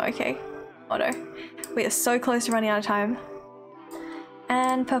 that was not okay. Oh no. We are so close to running out of time.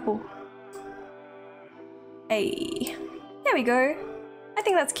 And purple. Hey. There we go. I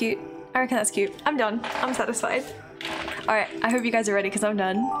think that's cute. I reckon that's cute. I'm done. I'm satisfied. Alright, I hope you guys are ready because I'm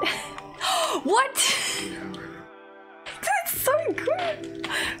done. What? That's so good!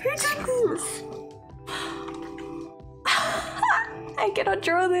 Who did this? I cannot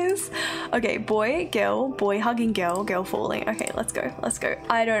draw this. Okay, boy, girl, boy hugging girl, girl falling. Okay, let's go, let's go.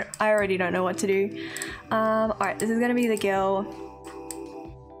 I already don't know what to do. Alright, this is gonna be the girl.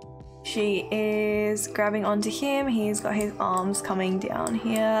 She is grabbing onto him. He's got his arms coming down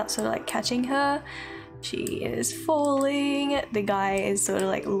here, sort of like catching her. She is falling. The guy is sort of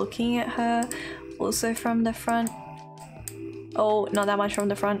like looking at her, also from the front. Oh, not that much from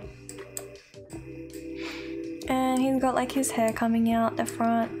the front. And he's got like his hair coming out the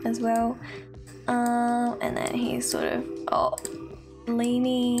front as well. And then he's sort of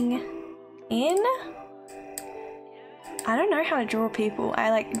leaning in. I don't know how to draw people. I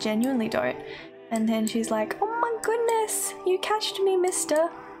like genuinely don't. And then she's like, oh my goodness, you catched me, mister.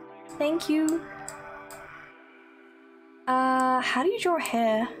 Thank you. How do you draw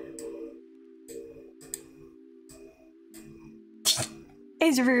hair?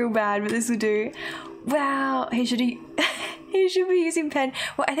 It's real bad, but this will do. Wow, he should be using pen.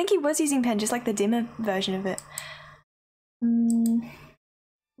 Well, I think he was using pen, just like the dimmer version of it.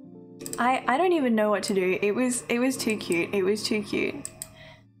 I don't even know what to do. It was too cute. It was too cute.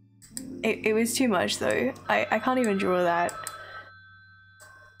 It was too much though. I can't even draw that.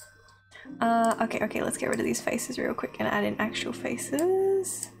 Okay, let's get rid of these faces real quick and add in actual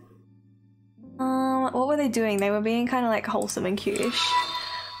faces. What were they doing? They were being kind of like wholesome and cute-ish.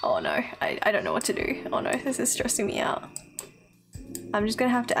 Oh no, I don't know what to do. Oh no, this is stressing me out. I'm just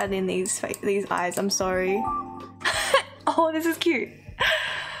gonna have to add in these eyes, I'm sorry. Oh, this is cute.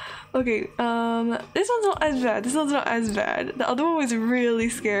 Okay, this one's not as bad. This one's not as bad. The other one was really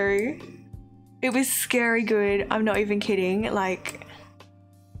scary. It was scary good. I'm not even kidding. Like,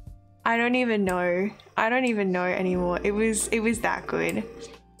 I don't even know. I don't even know anymore. It was that good.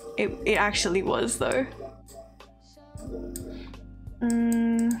 It actually was though.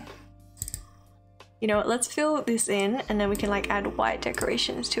 You know what, let's fill this in and then we can like add white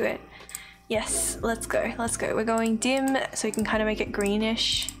decorations to it. Yes, let's go, let's go. We're going dim so we can kind of make it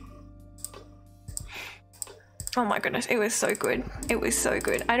greenish. Oh my goodness, it was so good. It was so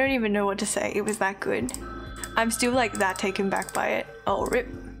good. I don't even know what to say. It was that good. I'm still like that taken back by it. Oh, rip.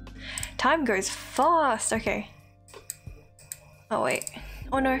 Time goes fast. Okay. Oh wait.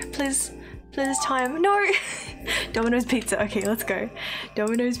 Oh no, please. Please, time. No! Domino's pizza. Okay, let's go.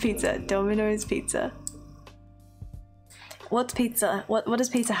 Domino's pizza. Domino's pizza. What's pizza? What does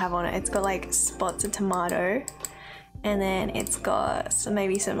pizza have on it? It's got like spots of tomato. And then it's got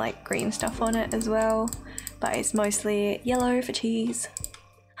maybe some like green stuff on it as well. But it's mostly yellow for cheese.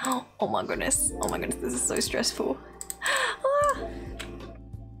 Oh my goodness. Oh my goodness, this is so stressful. Ah.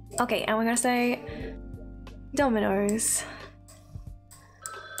 Okay, and we're gonna say Domino's.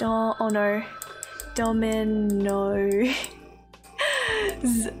 Oh no. Domino.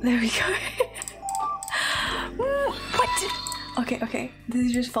 There we go. What? Okay. This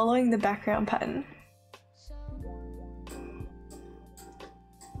is just following the background pattern.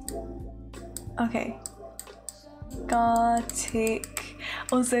 Okay. Gartic.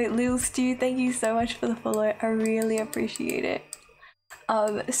 Also, Lil Stew, thank you so much for the follow. I really appreciate it.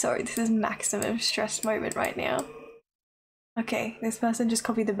 Sorry, this is maximum stress moment right now. Okay, this person just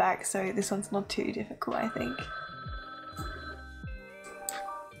copied the back, so this one's not too difficult, I think.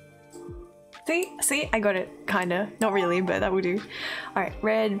 See, I got it, kinda. Not really, but that will do. Alright,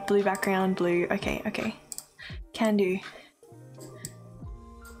 red, blue background, blue. Okay, okay. Can do.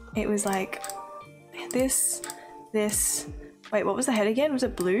 It was like this. Wait, what was the head again? Was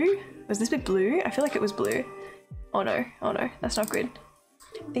it blue? Was this bit blue? I feel like it was blue. Oh no, that's not good.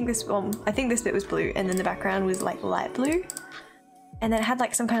 I think this bit was blue, and then the background was like light blue. And then it had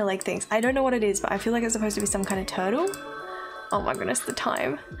like some kind of leg things. I don't know what it is, but I feel like it's supposed to be some kind of turtle. Oh my goodness, the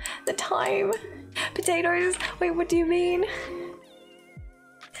time. The time. Potatoes. Wait, what do you mean?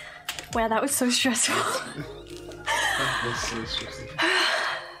 Wow, that was so stressful. That was so stressful.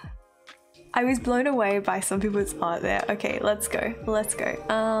 I was blown away by some people's art there. Okay, let's go. Let's go.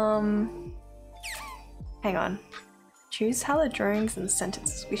 Hang on. Choose how the drawings and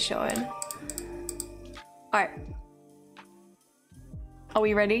sentences be shown. Alright. Are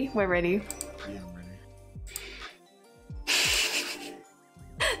we ready? We're ready. Yeah, I'm ready.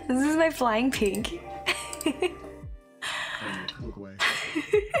 This is my flying pig. Hey, look away.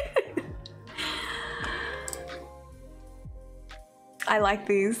 I like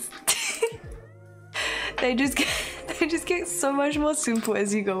these. They just get so much more simple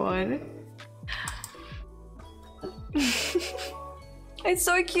as you go on. It's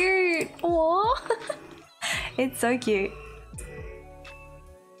so cute. Aww. It's so cute.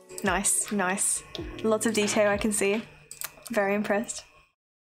 Nice, nice. Lots of detail I can see. Very impressed.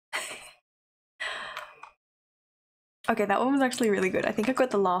 Okay, that one was actually really good. I think I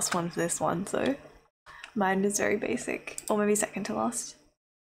got the last one for this one, so mine is very basic. Or maybe second to last.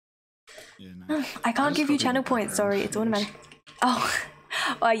 Yeah, nice. I can't give you channel points, sorry, it's automatic. Oh,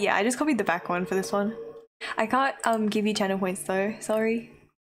 yeah, I just copied the back one for this one. I can't give you channel points though, sorry.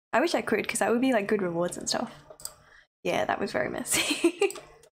 I wish I could, because that would be like good rewards and stuff. Yeah, that was very messy.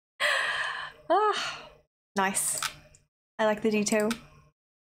 Ah, nice. I like the detail.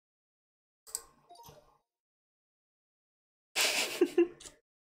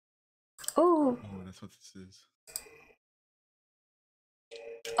 Oh. Oh, that's what this is.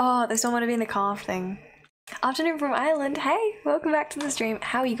 Oh, this one would have been the calf thing. Afternoon from Ireland. Hey, welcome back to the stream.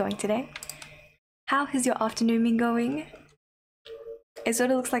 How are you going today? How has your afternoon been going? It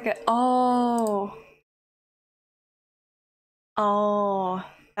sort of looks like a... Oh. Oh.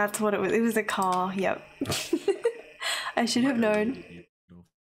 That's what it was. It was a car. Yep. I should have known.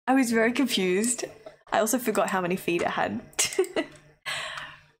 I was very confused. I also forgot how many feet it had.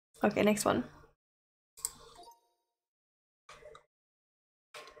 Okay, next one.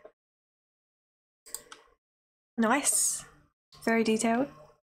 Nice. Very detailed.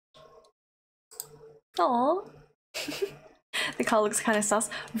 Aww. The car looks kind of sus.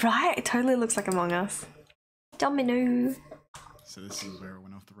 Right, it totally looks like Among Us. Domino. So this is where it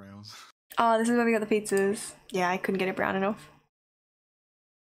went off the rails. Oh, this is where we got the pizzas. Yeah, I couldn't get it brown enough.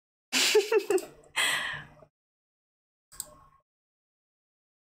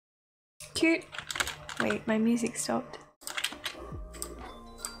 Cute. Wait, my music stopped.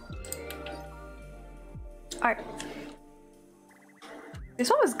 Alright. This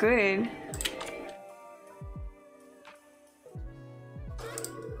one was good.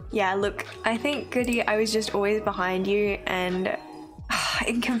 Yeah, look, I think, Goody, I was just always behind you, and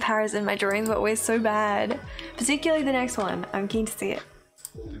in comparison, my drawings were always so bad. Particularly the next one. I'm keen to see it.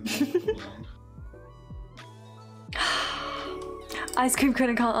 Ice cream cone,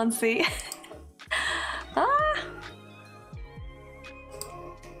 I can't unsee. Ah!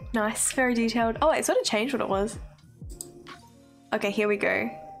 Nice, very detailed. Oh, it sort of changed what it was. Okay, here we go.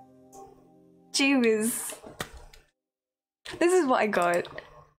 Gee whiz. This is what I got.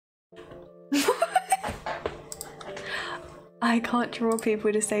 I can't draw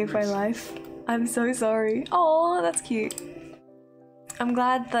people to save my life. I'm so sorry. Oh, that's cute. I'm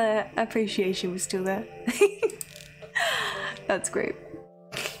glad the appreciation was still there. That's great.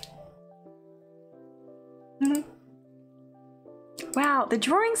 Wow, the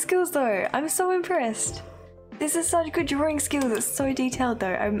drawing skills though. I'm so impressed. This is such good drawing skills. It's so detailed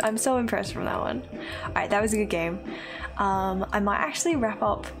though. I'm so impressed from that one. Alright, that was a good game. I might actually wrap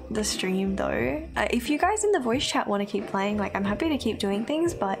up the stream though. If you guys in the voice chat want to keep playing, like I'm happy to keep doing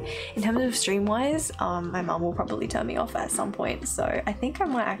things, but in terms of stream wise, my mum will probably turn me off at some point. So I think I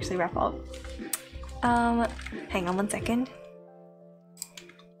might actually wrap up. Hang on one second.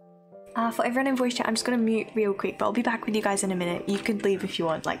 For everyone in voice chat, I'm just gonna mute real quick, but I'll be back with you guys in a minute. You could leave if you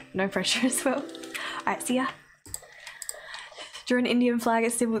want, like no pressure as well. Alright, see ya. Draw an Indian flag,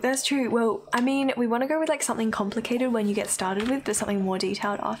 it's simple. That's true. Well, I mean, we want to go with like something complicated when you get started with, but something more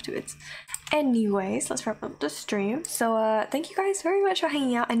detailed afterwards. Anyways, let's wrap up the stream. So thank you guys very much for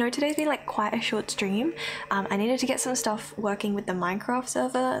hanging out. I know today's been like quite a short stream. I needed to get some stuff working with the Minecraft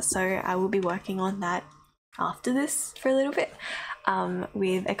server, so I will be working on that after this for a little bit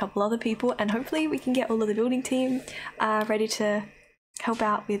with a couple other people, and hopefully we can get all of the building team ready to help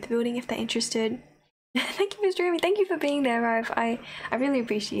out with the building if they're interested. Thank you for streaming. Thank you for being there, Rive. I really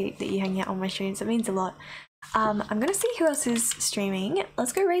appreciate that you hang out on my streams. It means a lot. I'm gonna see who else is streaming.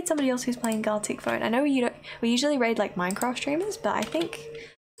 Let's go raid somebody else who's playing Gartic Phone. I know we usually raid like Minecraft streamers, but I think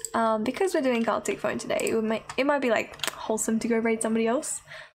because we're doing Gartic Phone today, it might be like wholesome to go raid somebody else.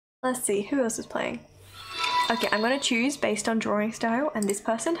 Let's see who else is playing. Okay, I'm gonna choose based on drawing style, and this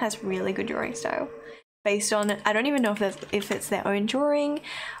person has really good drawing style. Based on, I don't even know if it's their own drawing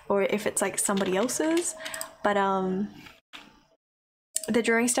or if it's like somebody else's, but the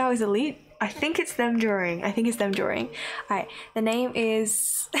drawing style is elite. I think it's them drawing. Alright, the name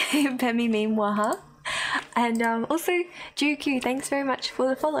is Pemi Meme Waha. And also, Juku, thanks very much for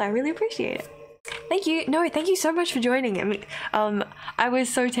the follow. I really appreciate it. Thank you. No, thank you so much for joining. I mean, I was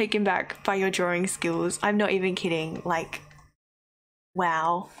so taken back by your drawing skills. I'm not even kidding. Like,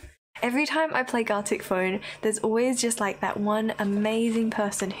 wow. Every time I play Gartic Phone, there's always just like that one amazing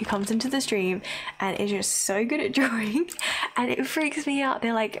person who comes into the stream and is just so good at drawing, and it freaks me out.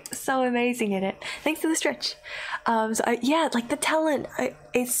 They're like so amazing at it. Thanks to the stretch. Yeah, like the talent,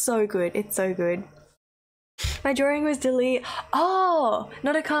 it's so good. It's so good. My drawing was delete. Oh,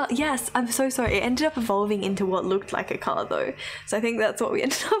 not a car. Yes, I'm so sorry. It ended up evolving into what looked like a car though. So I think that's what we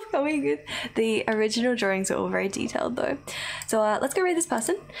ended up going with. The original drawings are all very detailed though. So let's go read this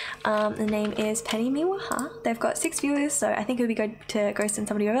person. The name is Penny Miwaha. They've got 6 viewers, so I think it would be good to go send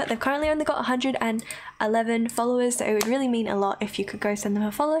somebody over. They've currently only got 111 followers, so it would really mean a lot if you could go send them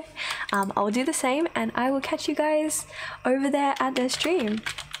a follow. I'll do the same, and I will catch you guys over there at their stream.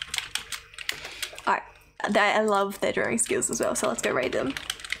 Alright. I love their drawing skills as well, so let's go raid them.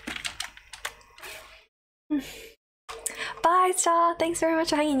 Bye, Star. Thanks very much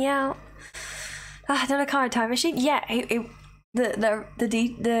for hanging out. Not a car, time machine. Yeah,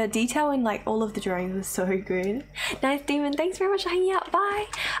 the detail in like all of the drawings was so good. Nice Demon. Thanks very much for hanging out. Bye.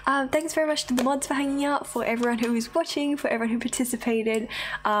 Thanks very much to the mods for hanging out, for everyone who was watching, for everyone who participated,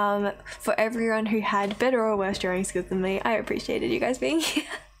 for everyone who had better or worse drawing skills than me. I appreciated you guys being here.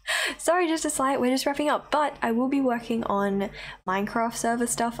 Sorry, just a slight, we're just wrapping up, but I will be working on Minecraft server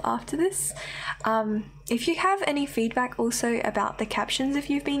stuff after this. If you have any feedback also about the captions, if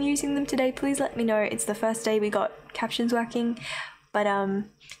you've been using them today, please let me know. It's the first day we got captions working, but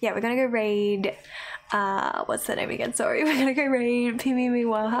yeah, we're gonna go raid, what's the name again? Sorry, we're gonna go raid Pimimi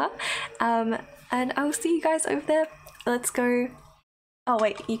Waha, and I will see you guys over there. Let's go. Oh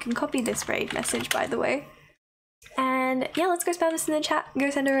wait, you can copy this raid message, by the way. And yeah, let's go spam this in the chat, go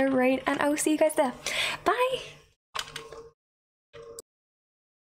send her a raid, and I will see you guys there. Bye!